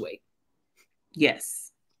fluctuate.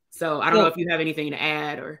 Yes. So I don't know if you have anything to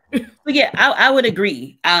add or. But yeah, I would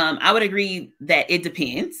agree. I would agree that it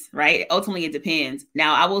depends, right? Ultimately, it depends.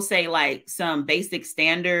 Now, I will say like some basic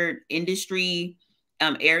standard industry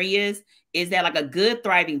areas is that like a good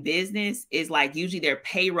thriving business is like usually their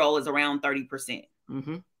payroll is around 30%.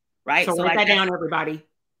 Right. So write that down, everybody.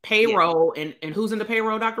 Payroll and who's in the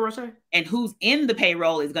payroll, Dr. Roche? And who's in the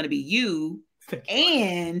payroll is going to be you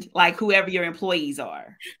and like whoever your employees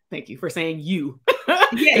are. Thank you for saying you.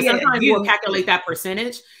 Sometimes we'll calculate that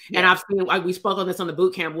percentage. And I've seen, like we spoke on this on the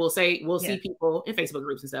boot camp. We'll see people in Facebook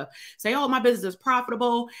groups and stuff say, oh, my business is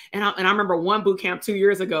profitable. And I remember one boot camp 2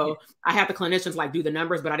 years ago, I had the clinicians like do the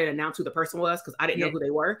numbers, but I didn't announce who the person was because I didn't know who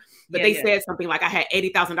they were. But they said something like I had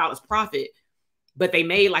 $80,000 profit, but they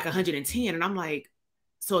made like 110. And I'm like,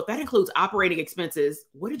 so if that includes operating expenses,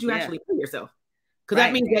 what did you actually pay yourself? Because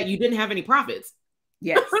that means that you didn't have any profits.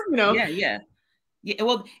 Yes. You know? Yeah.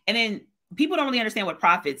 Well, and then people don't really understand what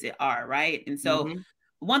profits are, right? And so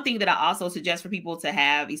one thing that I also suggest for people to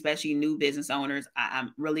have, especially new business owners,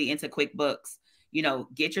 I'm really into QuickBooks. You know,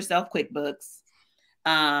 get yourself QuickBooks.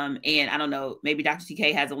 And I don't know, maybe Dr.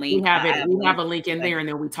 TK has a link. We have it. We have a link in there, and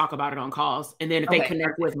then we talk about it on calls. And then if they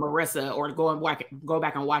connect with Marissa or go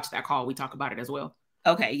back and watch that call, we talk about it as well.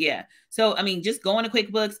 Okay. Yeah. So, I mean, just going to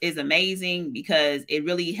QuickBooks is amazing because it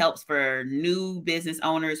really helps for new business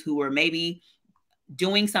owners who are maybe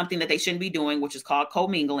doing something that they shouldn't be doing, which is called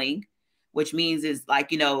commingling, which means is like,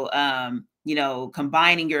 combining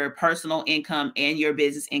your personal income and your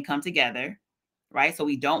business income together. Right. So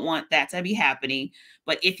we don't want that to be happening.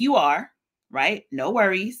 But if you are, right, no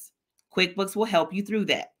worries. QuickBooks will help you through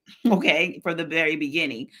that. Okay. From the very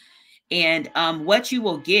beginning. And what you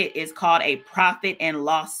will get is called a profit and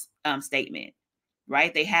loss statement,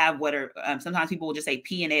 right? They have what are sometimes people will just say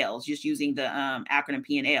P&Ls, just using the acronym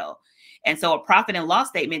P&L. And so a profit and loss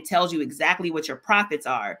statement tells you exactly what your profits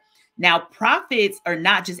are. Now, profits are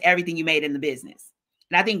not just everything you made in the business.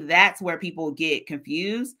 And I think that's where people get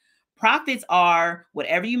confused. Profits are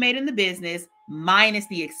whatever you made in the business minus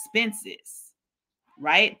the expenses,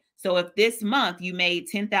 right? So if this month you made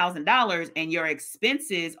 $10,000 and your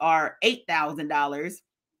expenses are $8,000,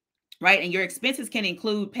 right? And your expenses can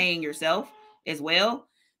include paying yourself as well,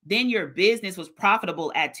 then your business was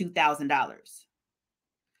profitable at $2,000,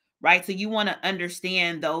 right? So you want to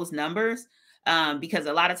understand those numbers because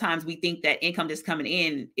a lot of times we think that income just coming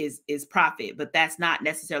in is profit, but that's not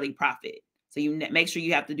necessarily profit. So you make sure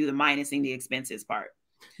you have to do the minusing the expenses part.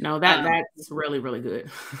 No, that's really, really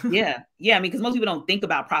good. Yeah. I mean, because most people don't think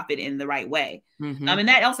about profit in the right way. And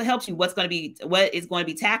that also helps you what is going to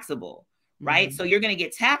be taxable, right? So you're going to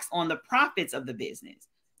get taxed on the profits of the business.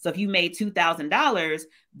 So if you made $2,000,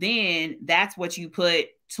 then that's what you put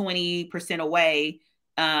 20% away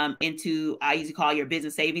into, I usually call your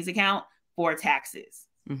business savings account for taxes,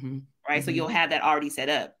 right? So you'll have that already set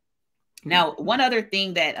up. Now, one other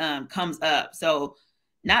thing that comes up. So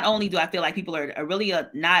not only do I feel like people are really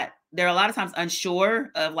they're a lot of times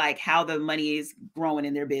unsure of like how the money is growing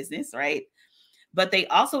in their business, right? But they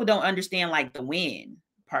also don't understand like the when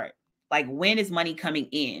part, like when is money coming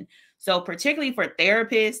in? So particularly for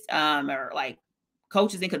therapists or like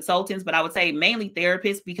coaches and consultants, but I would say mainly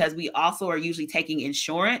therapists, because we also are usually taking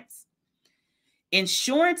insurance.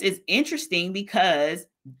 Insurance is interesting because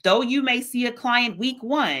though you may see a client week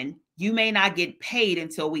 1, you may not get paid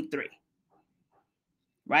until week 3.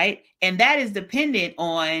 Right? And that is dependent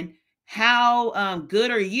on how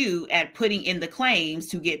good are you at putting in the claims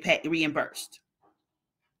to get reimbursed.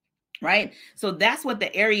 Right? So that's what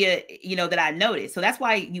the area, that I noticed. So that's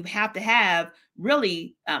why you have to have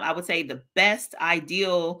really, I would say the best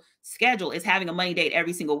ideal schedule is having a money date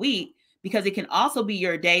every single week, because it can also be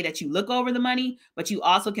your day that you look over the money, but you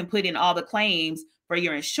also can put in all the claims for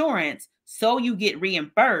your insurance, so you get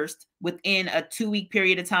reimbursed within a 2-week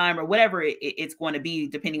period of time, or whatever it's going to be,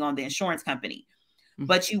 depending on the insurance company.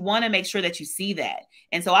 But you want to make sure that you see that.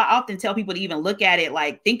 And so I often tell people to even look at it,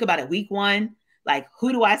 like, think about it. Week 1, like,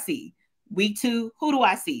 who do I see? Week 2, who do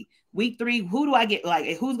I see? Week 3, who do I get?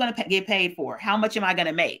 Like, who's going to get paid for? How much am I going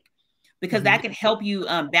to make? Because that can help you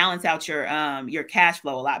balance out your cash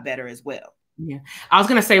flow a lot better as well. Yeah. I was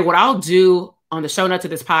going to say, what I'll do on the show notes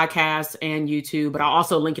of this podcast and YouTube, but I'll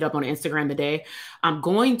also link it up on Instagram today. I'm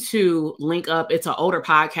going to link up, it's an older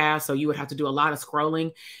podcast, so you would have to do a lot of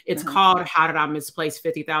scrolling. It's called How Did I Misplace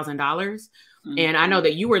 $50,000? And I know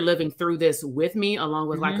that you were living through this with me, along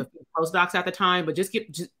with like a few postdocs at the time, but just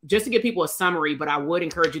to give people a summary, but I would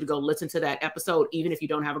encourage you to go listen to that episode, even if you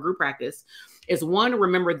don't have a group practice, is one,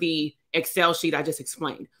 remember the Excel sheet I just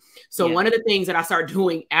explained. So one of the things that I started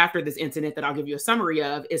doing after this incident that I'll give you a summary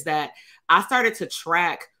of is that I started to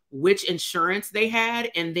track which insurance they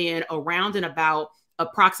had, and then around and about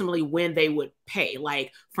approximately when they would pay,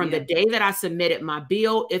 like from the day that I submitted my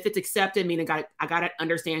bill, if it's accepted, meaning I got to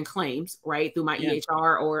understand claims, right, through my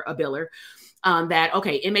EHR or a biller, that,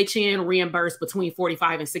 okay, MHN reimbursed between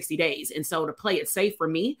 45 and 60 days. And so to play it safe for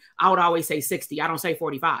me, I would always say 60. I don't say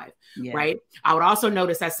 45, right? I would also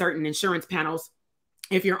notice that certain insurance panels,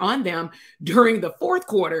 if you're on them during the 4th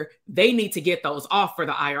quarter, they need to get those off for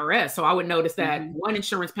the IRS. So I would notice that one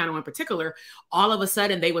insurance panel in particular, all of a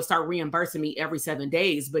sudden they would start reimbursing me every 7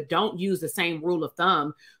 days, but don't use the same rule of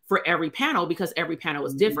thumb for every panel, because every panel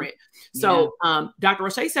is different. So Dr.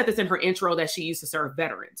 Roche said this in her intro, that she used to serve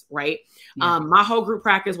veterans, right? My whole group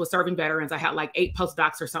practice was serving veterans. I had like 8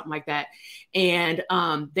 postdocs or something like that. And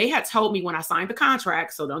they had told me when I signed the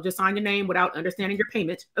contract, so don't just sign your name without understanding your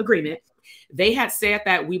payment agreement. They had said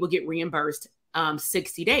that we would get reimbursed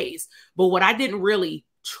 60 days. But what I didn't really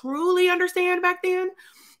truly understand back then,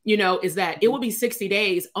 is that it would be 60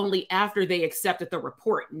 days only after they accepted the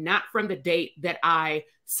report, not from the date that I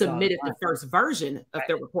submitted the first version of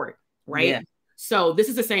the report, right? So this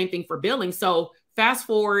is the same thing for billing. So fast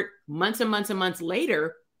forward months and months and months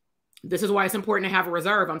later, this is why it's important to have a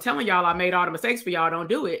reserve. I'm telling y'all, I made all the mistakes for y'all. Don't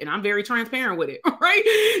do it. And I'm very transparent with it,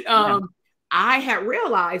 right? I had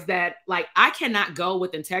realized that, like, I cannot go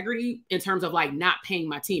with integrity in terms of like not paying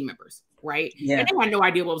my team members, right? And they had no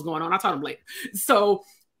idea what was going on. I told them later. So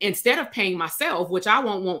instead of paying myself, which I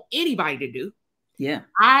won't want anybody to do,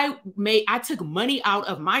 I took money out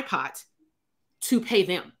of my pot to pay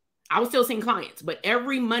them. I was still seeing clients, but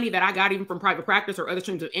every money that I got, even from private practice or other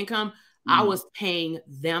streams of income, I was paying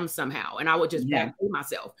them somehow, and I would just back pay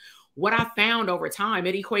myself. What I found over time,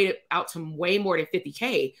 it equated out to way more than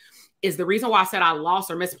 50K. Is the reason why I said I lost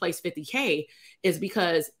or misplaced 50K is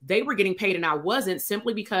because they were getting paid and I wasn't,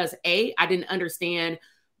 simply because I didn't understand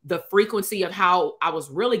the frequency of how I was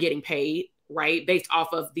really getting paid, right? Based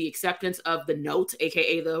off of the acceptance of the note,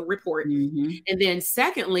 AKA the report. And then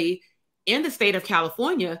secondly, in the state of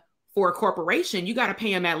California, for a corporation, you got to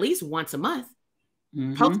pay them at least once a month.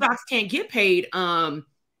 Postdocs can't get paid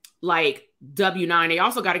like W-9. They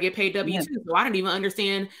also got to get paid W-2. So I didn't even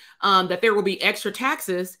understand that there will be extra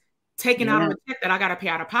taxes taken out of the check that I got to pay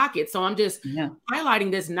out of pocket. So I'm just highlighting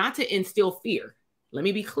this not to instill fear. Let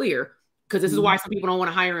me be clear, because this is why some people don't want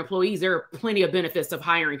to hire employees. There are plenty of benefits of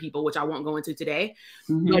hiring people, which I won't go into today.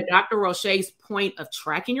 But Dr. Roche's point of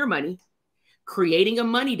tracking your money, creating a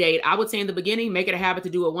money date, I would say in the beginning, make it a habit to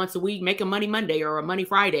do it once a week, make a Money Monday or a Money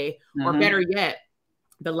Friday, or better yet,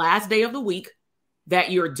 the last day of the week that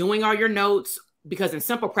you're doing all your notes. Because in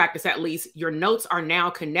simple practice, at least, your notes are now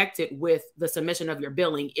connected with the submission of your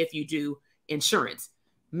billing if you do insurance.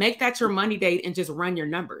 Make that your money date and just run your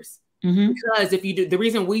numbers. Because if you do, the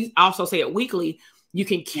reason we also say it weekly, you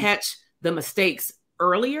can catch the mistakes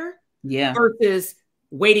earlier versus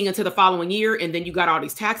waiting until the following year and then you got all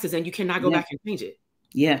these taxes and you cannot go back and change it.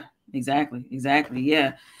 Exactly.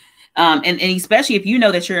 And especially if you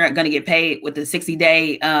know that you're going to get paid with the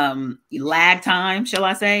 60-day lag time, shall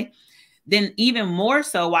I say, then even more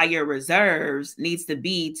so why your reserves needs to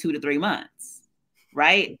be 2 to 3 months.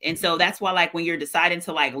 right? And so that's why, like, when you're deciding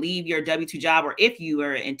to like leave your W-2 job, or if you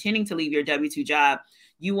are intending to leave your W-2 job,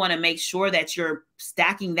 you want to make sure that you're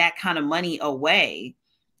stacking that kind of money away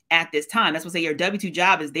at this time. That's what I say, your W-2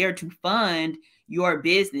 job is there to fund your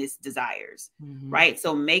business desires, right?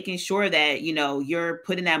 So making sure that, you know, you're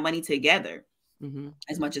putting that money together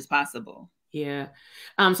as much as possible. Yeah.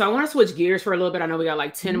 So I want to switch gears for a little bit. I know we got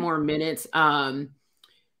like 10 more minutes.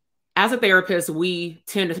 As a therapist, we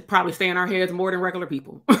tend to probably stay in our heads more than regular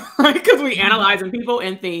people, right? Because we analyzing people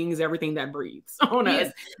and things, everything that breathes on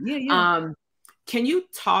us. Can you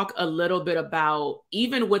talk a little bit about,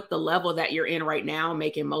 even with the level that you're in right now,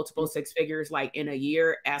 making multiple six figures like in a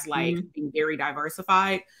year, as like being very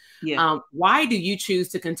diversified? Why do you choose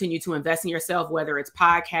to continue to invest in yourself, whether it's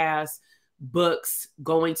podcasts, books,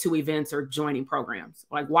 going to events, or joining programs?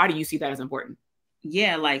 Like, why do you see that as important?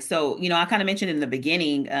 Yeah, like, so, you know, I kind of mentioned in the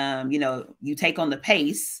beginning, you know, you take on the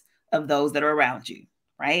pace of those that are around you,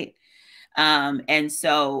 right? And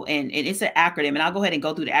so, and it's an acronym, and I'll go ahead and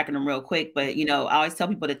go through the acronym real quick, but, you know, I always tell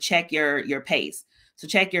people to check your pace. So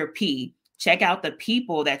check your P, check out the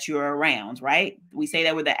people that you're around, right? We say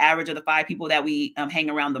that we're the average of the 5 people that we hang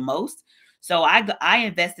around the most. So I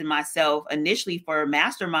invest in myself initially for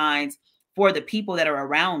masterminds for the people that are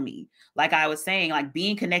around me. Like I was saying, like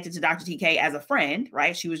being connected to Dr. TK as a friend,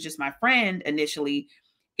 right? She was just my friend initially.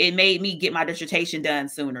 It made me get my dissertation done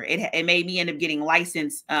sooner. It made me end up getting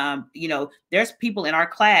licensed. You know, there's people in our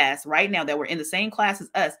class right now that were in the same class as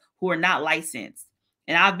us who are not licensed.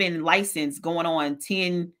 And I've been licensed going on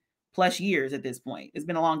 10 plus years at this point. It's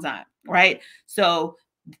been a long time, right? So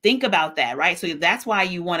think about that, right? So that's why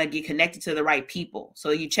you want to get connected to the right people.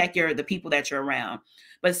 So you check the people that you're around.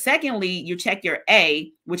 But secondly, you check your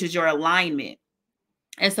A, which is your alignment.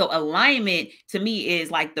 And so alignment to me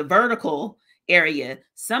is like the vertical area,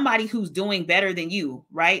 somebody who's doing better than you,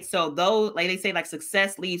 right? So those, like they say, like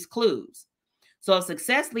success leaves clues. So if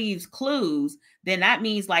success leaves clues, then that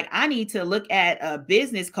means like I need to look at a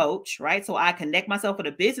business coach, right? So I connect myself with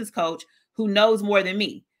a business coach who knows more than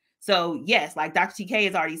me. So yes, like Dr. TK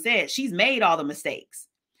has already said, she's made all the mistakes.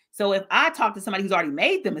 So if I talk to somebody who's already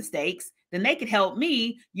made the mistakes, then they could help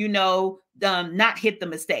me, you know, not hit the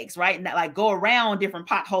mistakes, right? And like go around different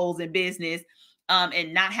potholes in business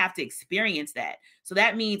and not have to experience that. So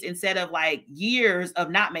that means instead of like years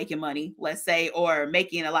of not making money, let's say, or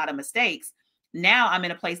making a lot of mistakes, now I'm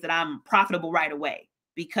in a place that I'm profitable right away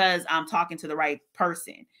because I'm talking to the right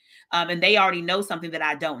person. And they already know something that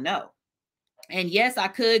I don't know. And yes, I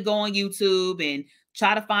could go on YouTube and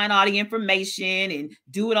try to find all the information and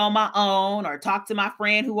do it on my own, or talk to my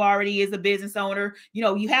friend who already is a business owner. You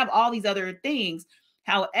know, you have all these other things.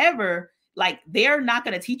 However, like they're not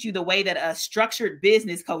going to teach you the way that a structured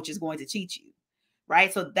business coach is going to teach you.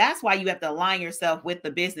 Right. So that's why you have to align yourself with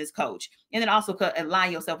the business coach, and then also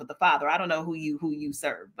align yourself with the Father. I don't know who you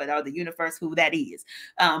serve, but or the universe, who that is.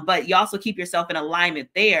 But you also keep yourself in alignment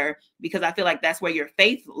there, because I feel like that's where your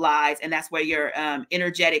faith lies. And that's where your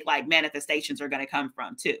energetic like manifestations are going to come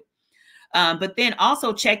from too. But then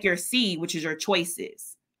also check your C, which is your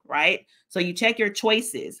choices. Right. So you check your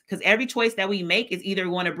choices, because every choice that we make is either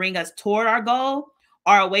going to bring us toward our goal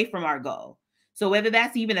or away from our goal. So whether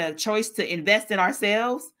that's even a choice to invest in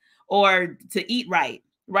ourselves or to eat right,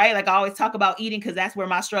 right? Like I always talk about eating, because that's where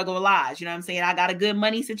my struggle lies. You know what I'm saying? I got a good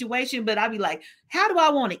money situation, but I'll be like, how do I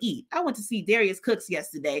want to eat? I went to see Darius Cooks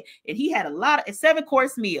yesterday, and he had a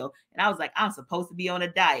 7-course meal. And I was like, I'm supposed to be on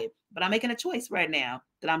a diet, but I'm making a choice right now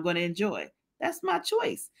that I'm going to enjoy. That's my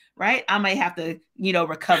choice, right? I may have to, you know,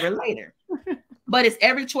 recover later. But it's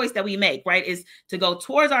every choice that we make, right, is to go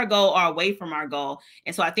towards our goal or away from our goal.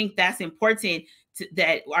 And so I think that's important,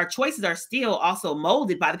 that our choices are still also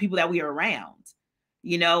molded by the people that we are around,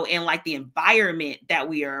 you know, and like the environment that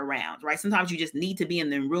we are around, right? Sometimes you just need to be in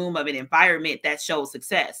the room of an environment that shows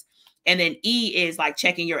success. And then E is like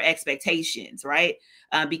checking your expectations, right?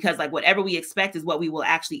 Because like whatever we expect is what we will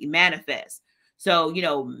actually manifest. So, you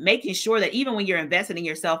know, making sure that even when you're investing in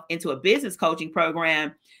yourself into a business coaching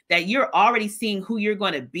program, that you're already seeing who you're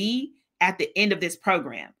going to be at the end of this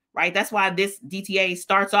program, right? That's why this DTA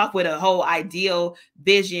starts off with a whole ideal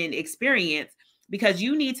vision experience, because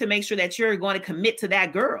you need to make sure that you're going to commit to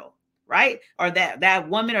that girl, right? Or that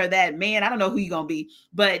woman or that man. I don't know who you're going to be,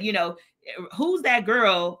 but you know, who's that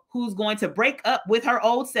girl who's going to break up with her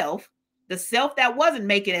old self, the self that wasn't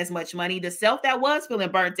making as much money, the self that was feeling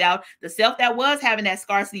burnt out, the self that was having that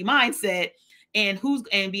scarcity mindset, and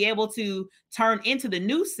be able to turn into the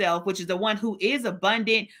new self, which is the one who is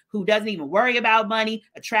abundant, who doesn't even worry about money,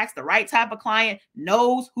 attracts the right type of client,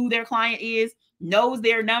 knows who their client is, knows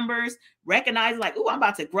their numbers, recognizes like, oh, I'm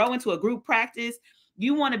about to grow into a group practice.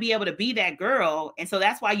 You want to be able to be that girl. And so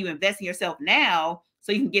that's why you invest in yourself now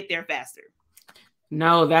so you can get there faster.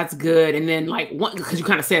 No, that's good. And then like, because you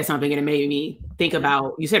kind of said something and it made me think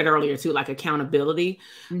about, you said it earlier too, like accountability.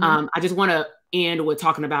 I just want to end with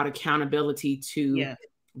talking about accountability to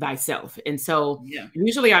thyself. And so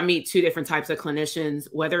usually I meet two different types of clinicians,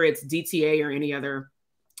 whether it's DTA or any other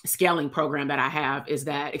scaling program that I have, is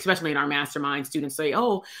that, especially in our mastermind, students say,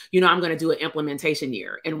 oh, I'm going to do an implementation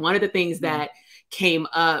year. And one of the things that came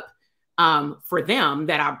up for them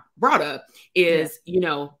that I brought up is,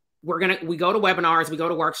 we go to webinars, we go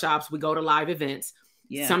to workshops, we go to live events.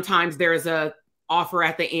 Sometimes there's a offer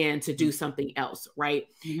at the end to do something else, right?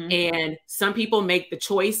 And some people make the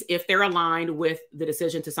choice if they're aligned with the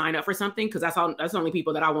decision to sign up for something, because that's the only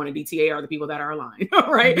people that I want to DTA are the people that are aligned,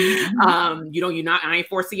 right? I ain't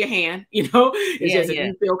forcing your hand, it's just if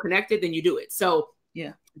you feel connected, then you do it. So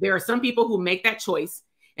there are some people who make that choice,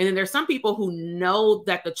 and then there's some people who know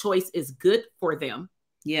that the choice is good for them.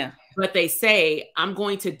 But they say, I'm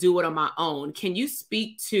going to do it on my own. Can you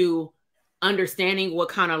speak to understanding what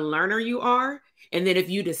kind of learner you are? And then if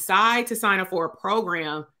you decide to sign up for a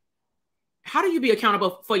program, how do you be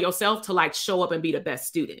accountable for yourself to like show up and be the best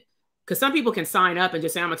student? Because some people can sign up and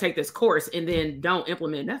just say, I'm gonna take this course and then don't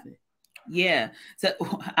implement nothing. So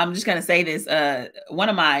I'm just going to say this. One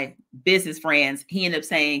of my business friends, he ended up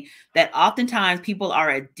saying that oftentimes people are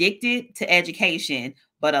addicted to education,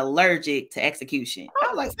 but allergic to execution. I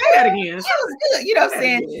was like, say that again. That was good. You know what I'm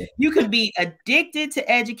saying? You could be addicted to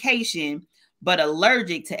education, but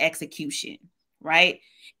allergic to execution, right?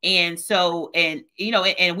 And so, and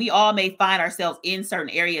we all may find ourselves in certain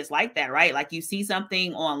areas like that, right? Like you see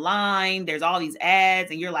something online, there's all these ads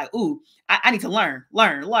and you're like, ooh, I need to learn.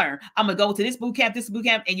 I'm going to go to this boot camp,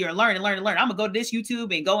 and you're learning. I'm going to go to this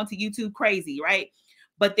YouTube and go into YouTube crazy, right?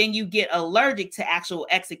 But then you get allergic to actual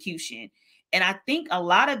execution. And I think a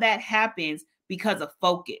lot of that happens because of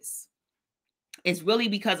focus. It's really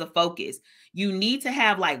because of focus. You need to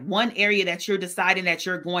have like one area that you're deciding that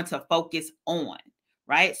you're going to focus on,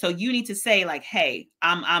 right? So you need to say like, hey,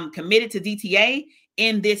 I'm committed to DTA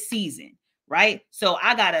in this season, right? So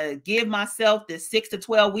I got to give myself the 6 to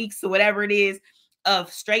 12 weeks or whatever it is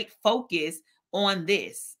of straight focus on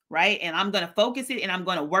this, right? And I'm going to focus it and I'm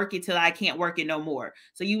going to work it till I can't work it no more.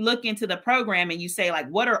 So you look into the program and you say like,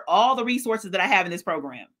 what are all the resources that I have in this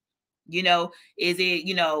program? Is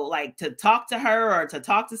it, like to talk to her or to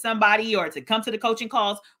talk to somebody or to come to the coaching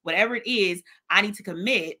calls, whatever it is, I need to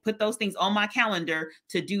commit, put those things on my calendar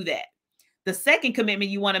to do that. The second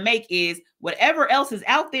commitment you want to make is whatever else is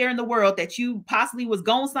out there in the world that you possibly was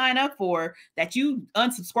going to sign up for, that you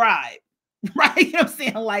unsubscribe, right? You know what I'm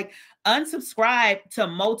saying? Like unsubscribe to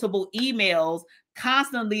multiple emails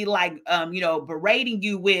constantly, like, berating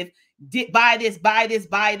you with buy this,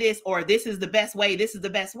 or this is the best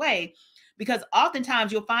way. Because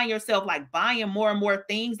oftentimes you'll find yourself like buying more and more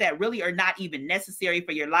things that really are not even necessary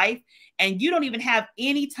for your life. And you don't even have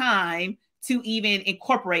any time to even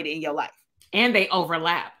incorporate it in your life. And they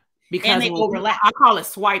overlap. Because I call it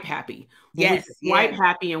swipe happy. Swipe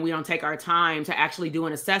happy, and we don't take our time to actually do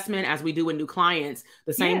an assessment as we do with new clients,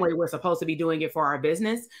 the same way we're supposed to be doing it for our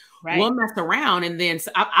business. Right. We'll mess around, and then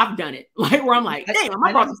I've done it. Like where I'm like, damn,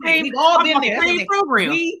 I brought the same. We've all been there. Same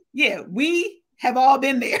program. We have all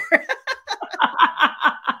been there.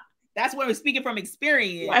 That's what we're speaking from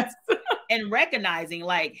experience. Yes. And recognizing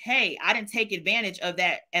like, hey, I didn't take advantage of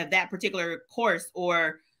that particular course,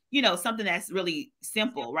 or something that's really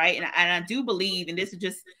simple, right? And I do believe, and this is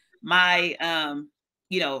just my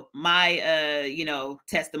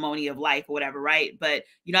testimony of life or whatever, right? But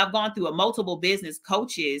I've gone through multiple business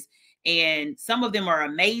coaches, and some of them are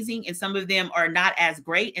amazing and some of them are not as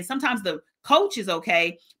great. And sometimes the coach is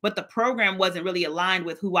okay, but the program wasn't really aligned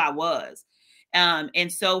with who I was.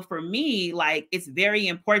 And so for me, like, it's very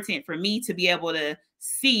important for me to be able to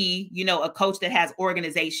see, a coach that has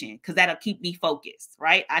organization, because that'll keep me focused,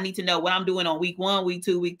 right? I need to know what I'm doing on week 1, week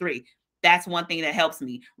 2, week 3. That's one thing that helps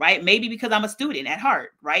me, right? Maybe because I'm a student at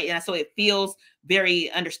heart, right? And so it feels very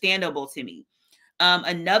understandable to me.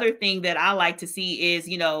 Another thing that I like to see is,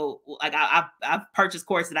 like I've purchased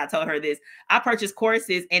courses. I told her this. I purchased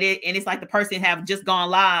courses and it's like the person have just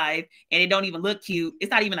gone live and it don't even look cute.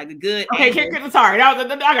 It's not even like a good. Okay, sorry,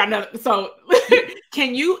 I got nothing. So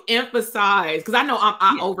can you emphasize? Because I know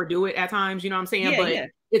I overdo it at times. You know what I'm saying?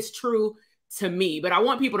 But it's true to me. But I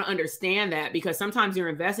want people to understand that, because sometimes you're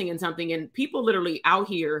investing in something and people literally out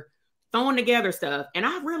here throwing together stuff, and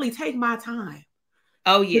I really take my time.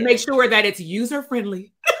 To make sure that it's user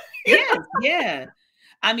friendly. Yeah.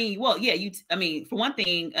 I mean, well, yeah, for one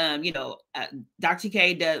thing, Dr.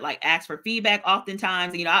 TK does like ask for feedback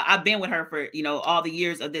oftentimes. I've been with her for, all the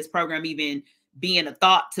years of this program, even being a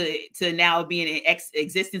thought to now being in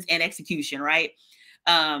existence and execution. Right.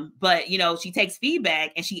 But she takes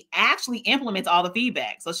feedback and she actually implements all the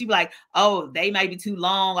feedback. So she'd be like, oh, they might be too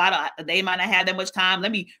long. They might not have that much time.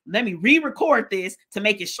 Let me re-record this to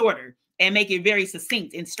make it shorter and make it very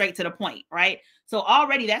succinct and straight to the point. Right. So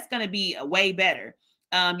already that's going to be way better.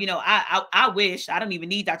 I wish, I don't even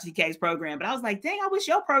need Dr. TK's program, but I was like, dang, I wish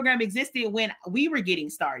your program existed when we were getting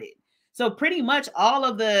started. So pretty much all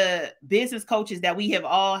of the business coaches that we've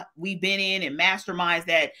been in and masterminds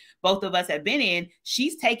that both of us have been in,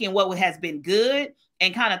 she's taken what has been good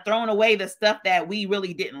and kind of thrown away the stuff that we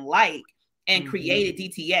really didn't like and created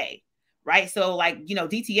DTA, right? So like,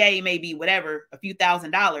 DTA may be whatever, a few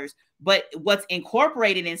 $1,000s, but what's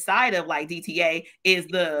incorporated inside of like DTA is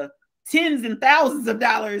the tens and thousands of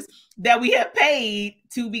dollars that we have paid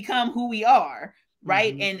to become who we are.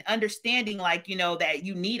 Right. And understanding like, that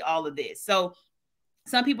you need all of this. So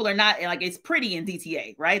some people are not like, it's pretty in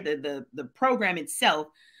DTA, right? The program itself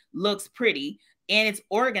looks pretty and it's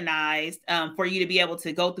organized for you to be able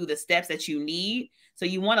to go through the steps that you need. So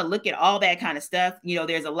you want to look at all that kind of stuff.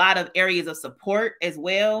 There's a lot of areas of support as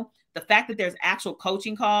well. The fact that there's actual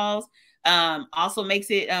coaching calls also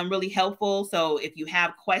makes it really helpful. So if you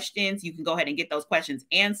have questions, you can go ahead and get those questions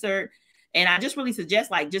answered. And I just really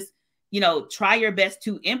suggest try your best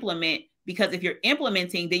to implement, because if you're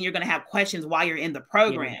implementing, then you're going to have questions while you're in the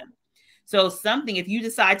program. Yeah. So if you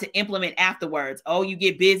decide to implement afterwards, you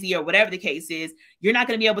get busy or whatever the case is, you're not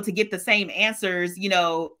going to be able to get the same answers,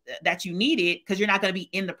 that you needed because you're not going to be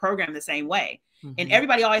in the program the same way. And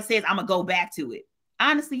everybody always says, I'm going to go back to it.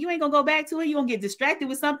 Honestly, you ain't going to go back to it. You're going to get distracted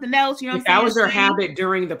with something else. You know what I'm saying? That was your habit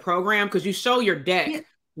during the program because you show your deck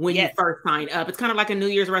when you first sign up. It's kind of like a New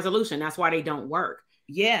Year's resolution. That's why they don't work.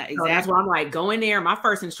 Yeah, exactly. So that's why I'm like, go in there. My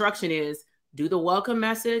first instruction is do the welcome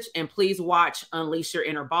message and please watch Unleash Your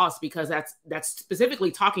Inner Boss, because that's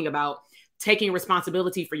specifically talking about taking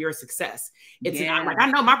responsibility for your success. It's not like,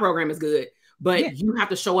 I know my program is good, but you have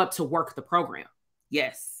to show up to work the program.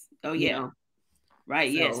 Yes. Oh yeah.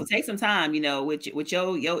 Right. Yeah. So take some time, with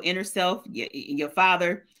your inner self, your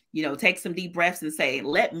father, take some deep breaths and say,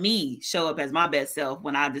 let me show up as my best self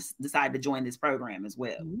when I just decide to join this program as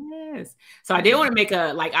well. Yes. So I did want to make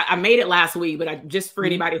I made it last week, but just for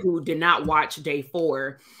anybody who did not watch day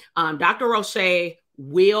 4, Dr. Roche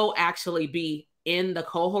will actually be in the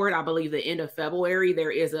cohort. I believe the end of February, there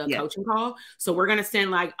is a coaching call. So we're going to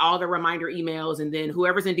send all the reminder emails, and then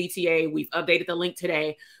whoever's in DTA, we've updated the link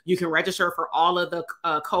today. You can register for all of the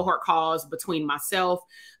cohort calls between myself,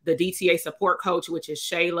 the DTA support coach, which is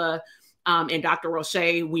Shayla, and Dr.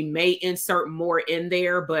 Roche. We may insert more in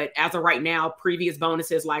there, but as of right now, previous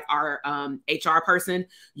bonuses like our HR person,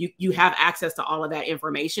 you have access to all of that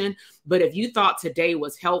information. But if you thought today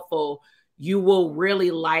was helpful, you will really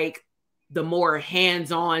like the more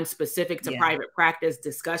hands-on, specific to private practice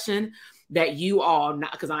discussion that you all,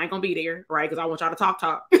 because I ain't gonna be there, right? Because I want y'all to talk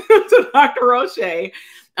to Dr. Roche.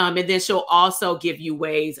 And then she'll also give you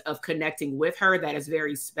ways of connecting with her that is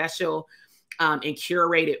very special and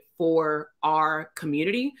curated for our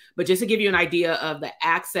community. But just to give you an idea of the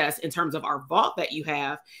access in terms of our vault that you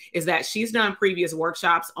have, is that she's done previous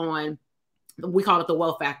workshops on, we call it the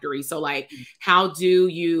Wealth Factory. So like, how do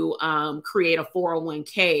you create a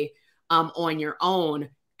 401k on your own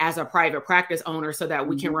as a private practice owner, so that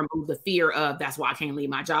we can remove the fear of that's why I can't leave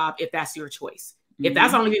my job, if that's your choice. If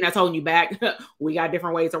that's the only thing that's holding you back, we got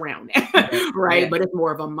different ways around that, right? But it's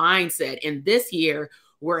more of a mindset. And this year,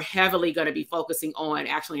 we're heavily going to be focusing on,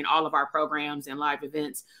 actually in all of our programs and live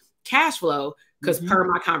events, cash flow, because per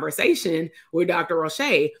my conversation with Dr.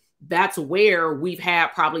 Roche, that's where we've had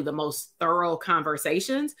probably the most thorough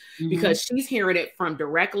conversations, because she's hearing it from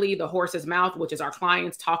directly the horse's mouth, which is our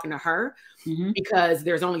clients talking to her, because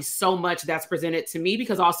there's only so much that's presented to me,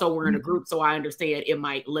 because also we're in a group. So I understand it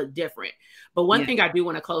might look different. But one thing I do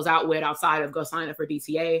want to close out with, outside of go sign up for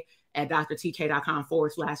DTA at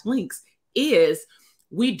drtk.com/links, is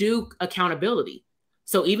we do accountability.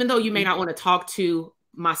 So even though you may not want to talk to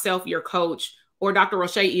myself, your coach, or Dr.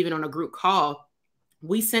 Roche, even on a group call,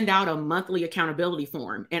 we send out a monthly accountability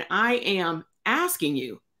form. And I am asking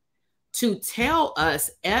you to tell us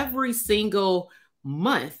every single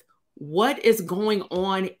month what is going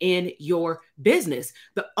on in your business.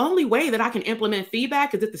 The only way that I can implement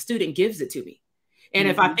feedback is if the student gives it to me. And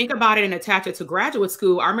if I think about it and attach it to graduate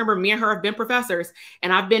school, I remember me and her have been professors,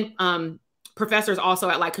 and I've been professors also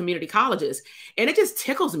at like community colleges. And it just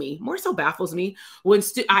tickles me, more so baffles me when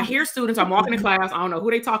I hear students, I'm walking in class, I don't know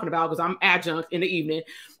who they talking about because I'm adjunct in the evening,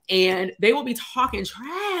 and they will be talking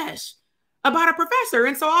trash about a professor.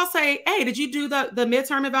 And so I'll say, hey, did you do the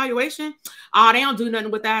midterm evaluation? Oh, they don't do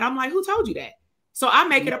nothing with that. I'm like, who told you that? So I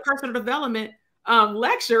make it a personal development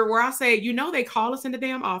lecture where I say, they call us in the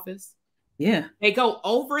damn office. Yeah. They go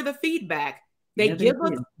over the feedback. They give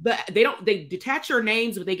us they detach your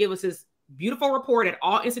names, but they give us this beautiful report at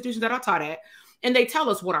all institutions that I taught at. And they tell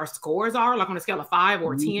us what our scores are, like on a scale of 5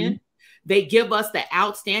 or 10. They give us the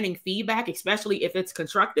outstanding feedback, especially if it's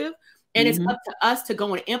constructive. And it's up to us to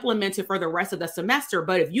go and implement it for the rest of the semester.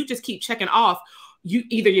 But if you just keep checking off,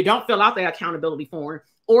 you don't fill out the accountability form,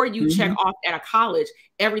 or you check off at a college,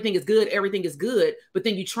 everything is good. But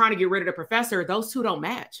then you're trying to get rid of the professor. Those two don't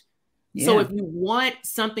match. Yeah. So if you want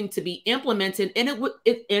something to be implemented, and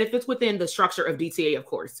if it's within the structure of DTA, of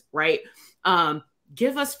course, right?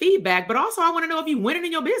 Give us feedback, but also I want to know if you winning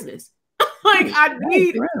in your business. Like I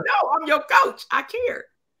need to know. I'm your coach. I care.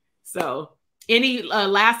 So any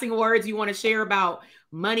lasting words you want to share about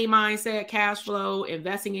money mindset, cash flow,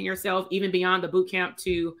 investing in yourself, even beyond the boot camp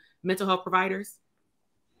to mental health providers?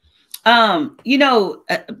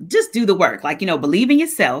 Just do the work. Like, believe in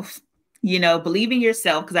yourself. Believe in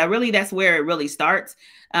yourself, because that's where it really starts.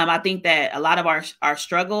 I think that a lot of our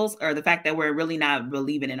struggles are the fact that we're really not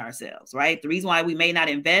believing in ourselves, right? The reason why we may not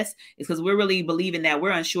invest is because we're really believing that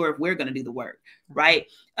we're unsure if we're going to do the work, right?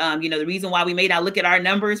 The reason why we may not look at our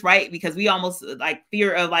numbers, right? Because we almost like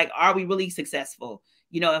fear of like, are we really successful?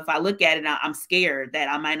 If I look at it, I'm scared that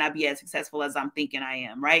I might not be as successful as I'm thinking I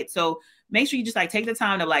am, right? So make sure you just like take the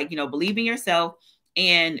time to believe in yourself.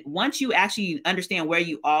 And once you actually understand where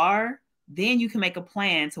you are, then you can make a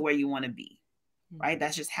plan to where you want to be, right?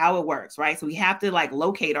 That's just how it works, right? So we have to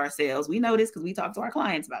locate ourselves. We know this because we talk to our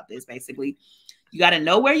clients about this. Basically, you got to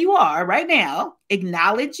know where you are right now,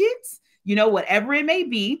 acknowledge it, whatever it may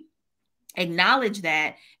be, acknowledge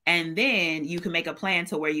that, and then you can make a plan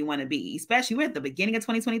to where you want to be, especially with the beginning of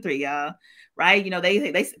 2023, y'all, right?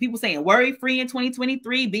 They people saying worry free in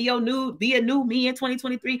 2023, be a new me in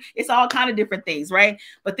 2023. It's all kind of different things, right?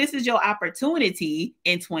 But this is your opportunity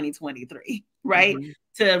in 2023, right?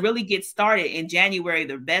 To really get started in January,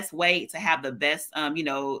 the best way to have the best,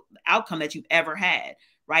 outcome that you've ever had,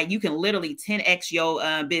 right? You can literally 10x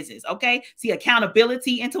your business. Okay. See,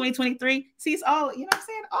 accountability in 2023. See, it's all, I'm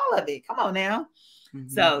saying? All of it. Come on now.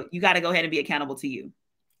 So you got to go ahead and be accountable to you.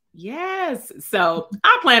 Yes. So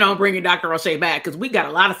I plan on bringing Dr. O'Shea back because we got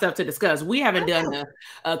a lot of stuff to discuss. We haven't done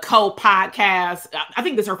a co-podcast. I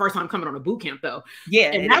think this is her first time coming on a boot camp though.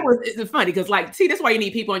 Yeah. And it's funny because see, that's why you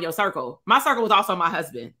need people in your circle. My circle was also my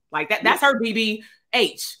husband. Like that's her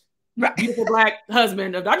BBH. Right. Beautiful black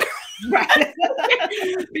husband of Dr. Right.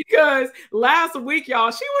 Because last week, y'all,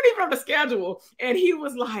 she wasn't even on the schedule. And he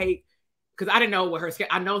was like, because I didn't know what her schedule,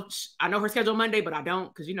 I know her schedule Monday, but I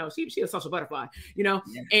don't, because she a social butterfly,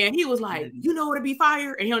 and he was like, what would be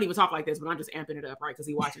fire? And he don't even talk like this, but I'm just amping it up, right? Because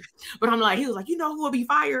he watches. But I'm like, he was like, who would be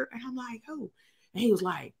fire? And I'm like, who? And he was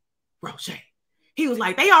like, Roche. He was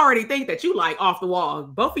like, they already think that you like off the wall.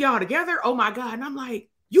 Both of y'all together. Oh my God. And I'm like,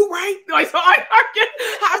 you right? Like, so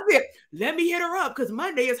I said, let me hit her up because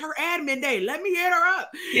Monday is her admin day. Let me hit her up.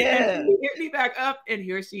 Yeah. And she hit me back up, and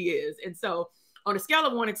here she is. And so on a scale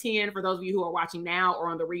of 1 to 10, for those of you who are watching now or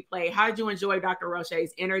on the replay, how did you enjoy Dr.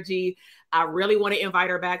 Roche's energy? I really want to invite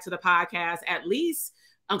her back to the podcast at least,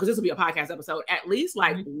 because this will be a podcast episode, at least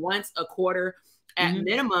like once a quarter at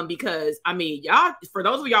minimum, because y'all, for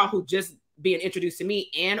those of y'all who just being introduced to me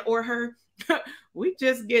and or her, we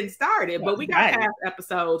just getting started, but we got past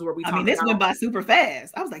episodes where we talk this went by super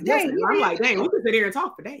fast. I was like, dang, we could sit here and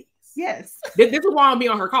talk for days. Yes. This is why I'm be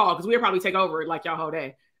on her call, because we'll probably take over like y'all whole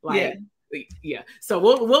day. Yeah. So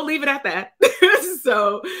we'll leave it at that.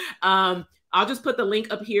 So I'll just put the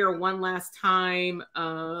link up here one last time.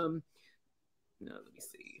 No, let me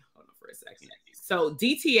see. Hold on for a second. So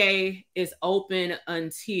DTA is open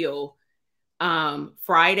until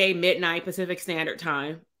Friday midnight Pacific Standard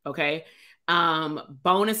Time. Okay.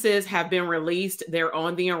 Bonuses have been released. They're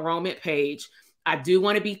on the enrollment page. I do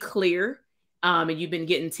want to be clear. And you've been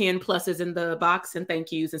getting 10 pluses in the box and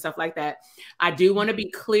thank yous and stuff like that. I do want to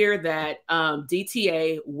be clear that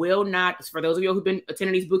DTA will not, for those of you who've been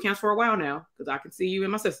attending these boot camps for a while now, because I can see you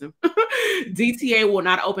in my system, DTA will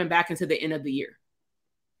not open back until the end of the year.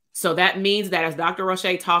 So that means that, as Dr.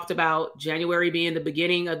 Roche talked about, January being the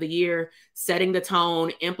beginning of the year, setting the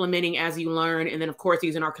tone, implementing as you learn, and then, of course,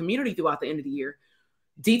 using our community throughout the end of the year.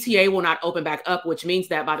 DTA will not open back up, which means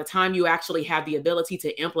that by the time you actually have the ability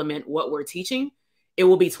to implement what we're teaching, it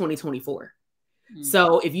will be 2024.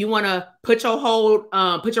 So if you want to put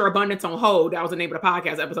your abundance on hold, that was the name of the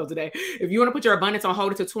podcast episode today. If you want to put your abundance on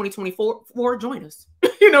hold until 2024, join us,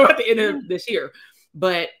 at the end of this year.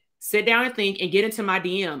 But sit down and think and get into my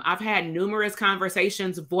DM. I've had numerous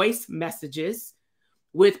conversations, voice messages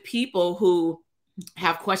with people who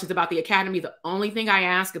have questions about the academy. The only thing I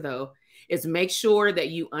ask, though, is make sure that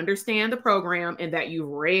you understand the program and that you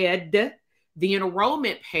read the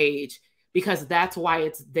enrollment page, because that's why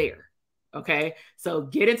it's there. Okay. So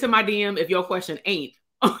get into my DM if your question ain't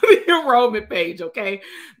on the enrollment page. Okay.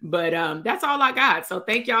 But that's all I got. So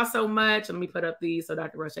thank y'all so much. Let me put up these so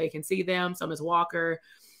Dr. Roche can see them. So Ms. Walker,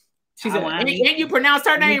 she said, and you pronounced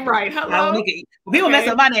her name right. Hello. People mess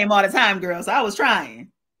up my name all the time, girl. So I was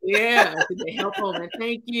trying. Yeah, helpful. And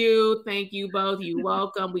thank you both. You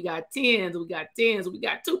welcome. We got 10s, we got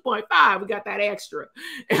 2.5, we got that extra,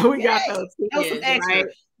 and we got those 10s, extra. Right?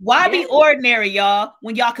 Why be ordinary, y'all,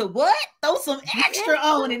 when y'all could what? Throw some extra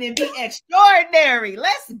on it and be extraordinary.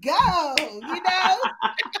 Let's go,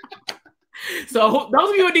 So those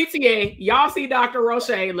of you at DTA, y'all see Dr.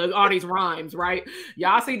 Roche, look, all these rhymes, right?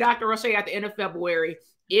 Y'all see Dr. Roche at the end of February.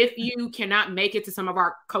 If you cannot make it to some of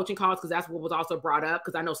our coaching calls, because that's what was also brought up,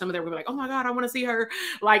 because I know some of them were like, oh my God, I want to see her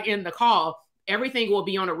like in the call. Everything will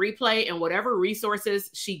be on a replay, and whatever resources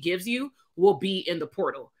she gives you will be in the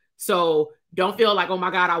portal. So don't feel like, oh my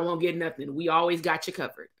God, I won't get nothing. We always got you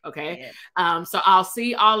covered. Okay. Yeah. So I'll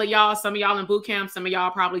see all of y'all, some of y'all in boot camp, some of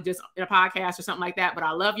y'all probably just in a podcast or something like that. But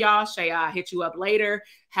I love y'all. Shay, I'll hit you up later.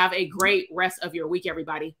 Have a great rest of your week,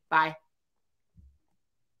 everybody. Bye.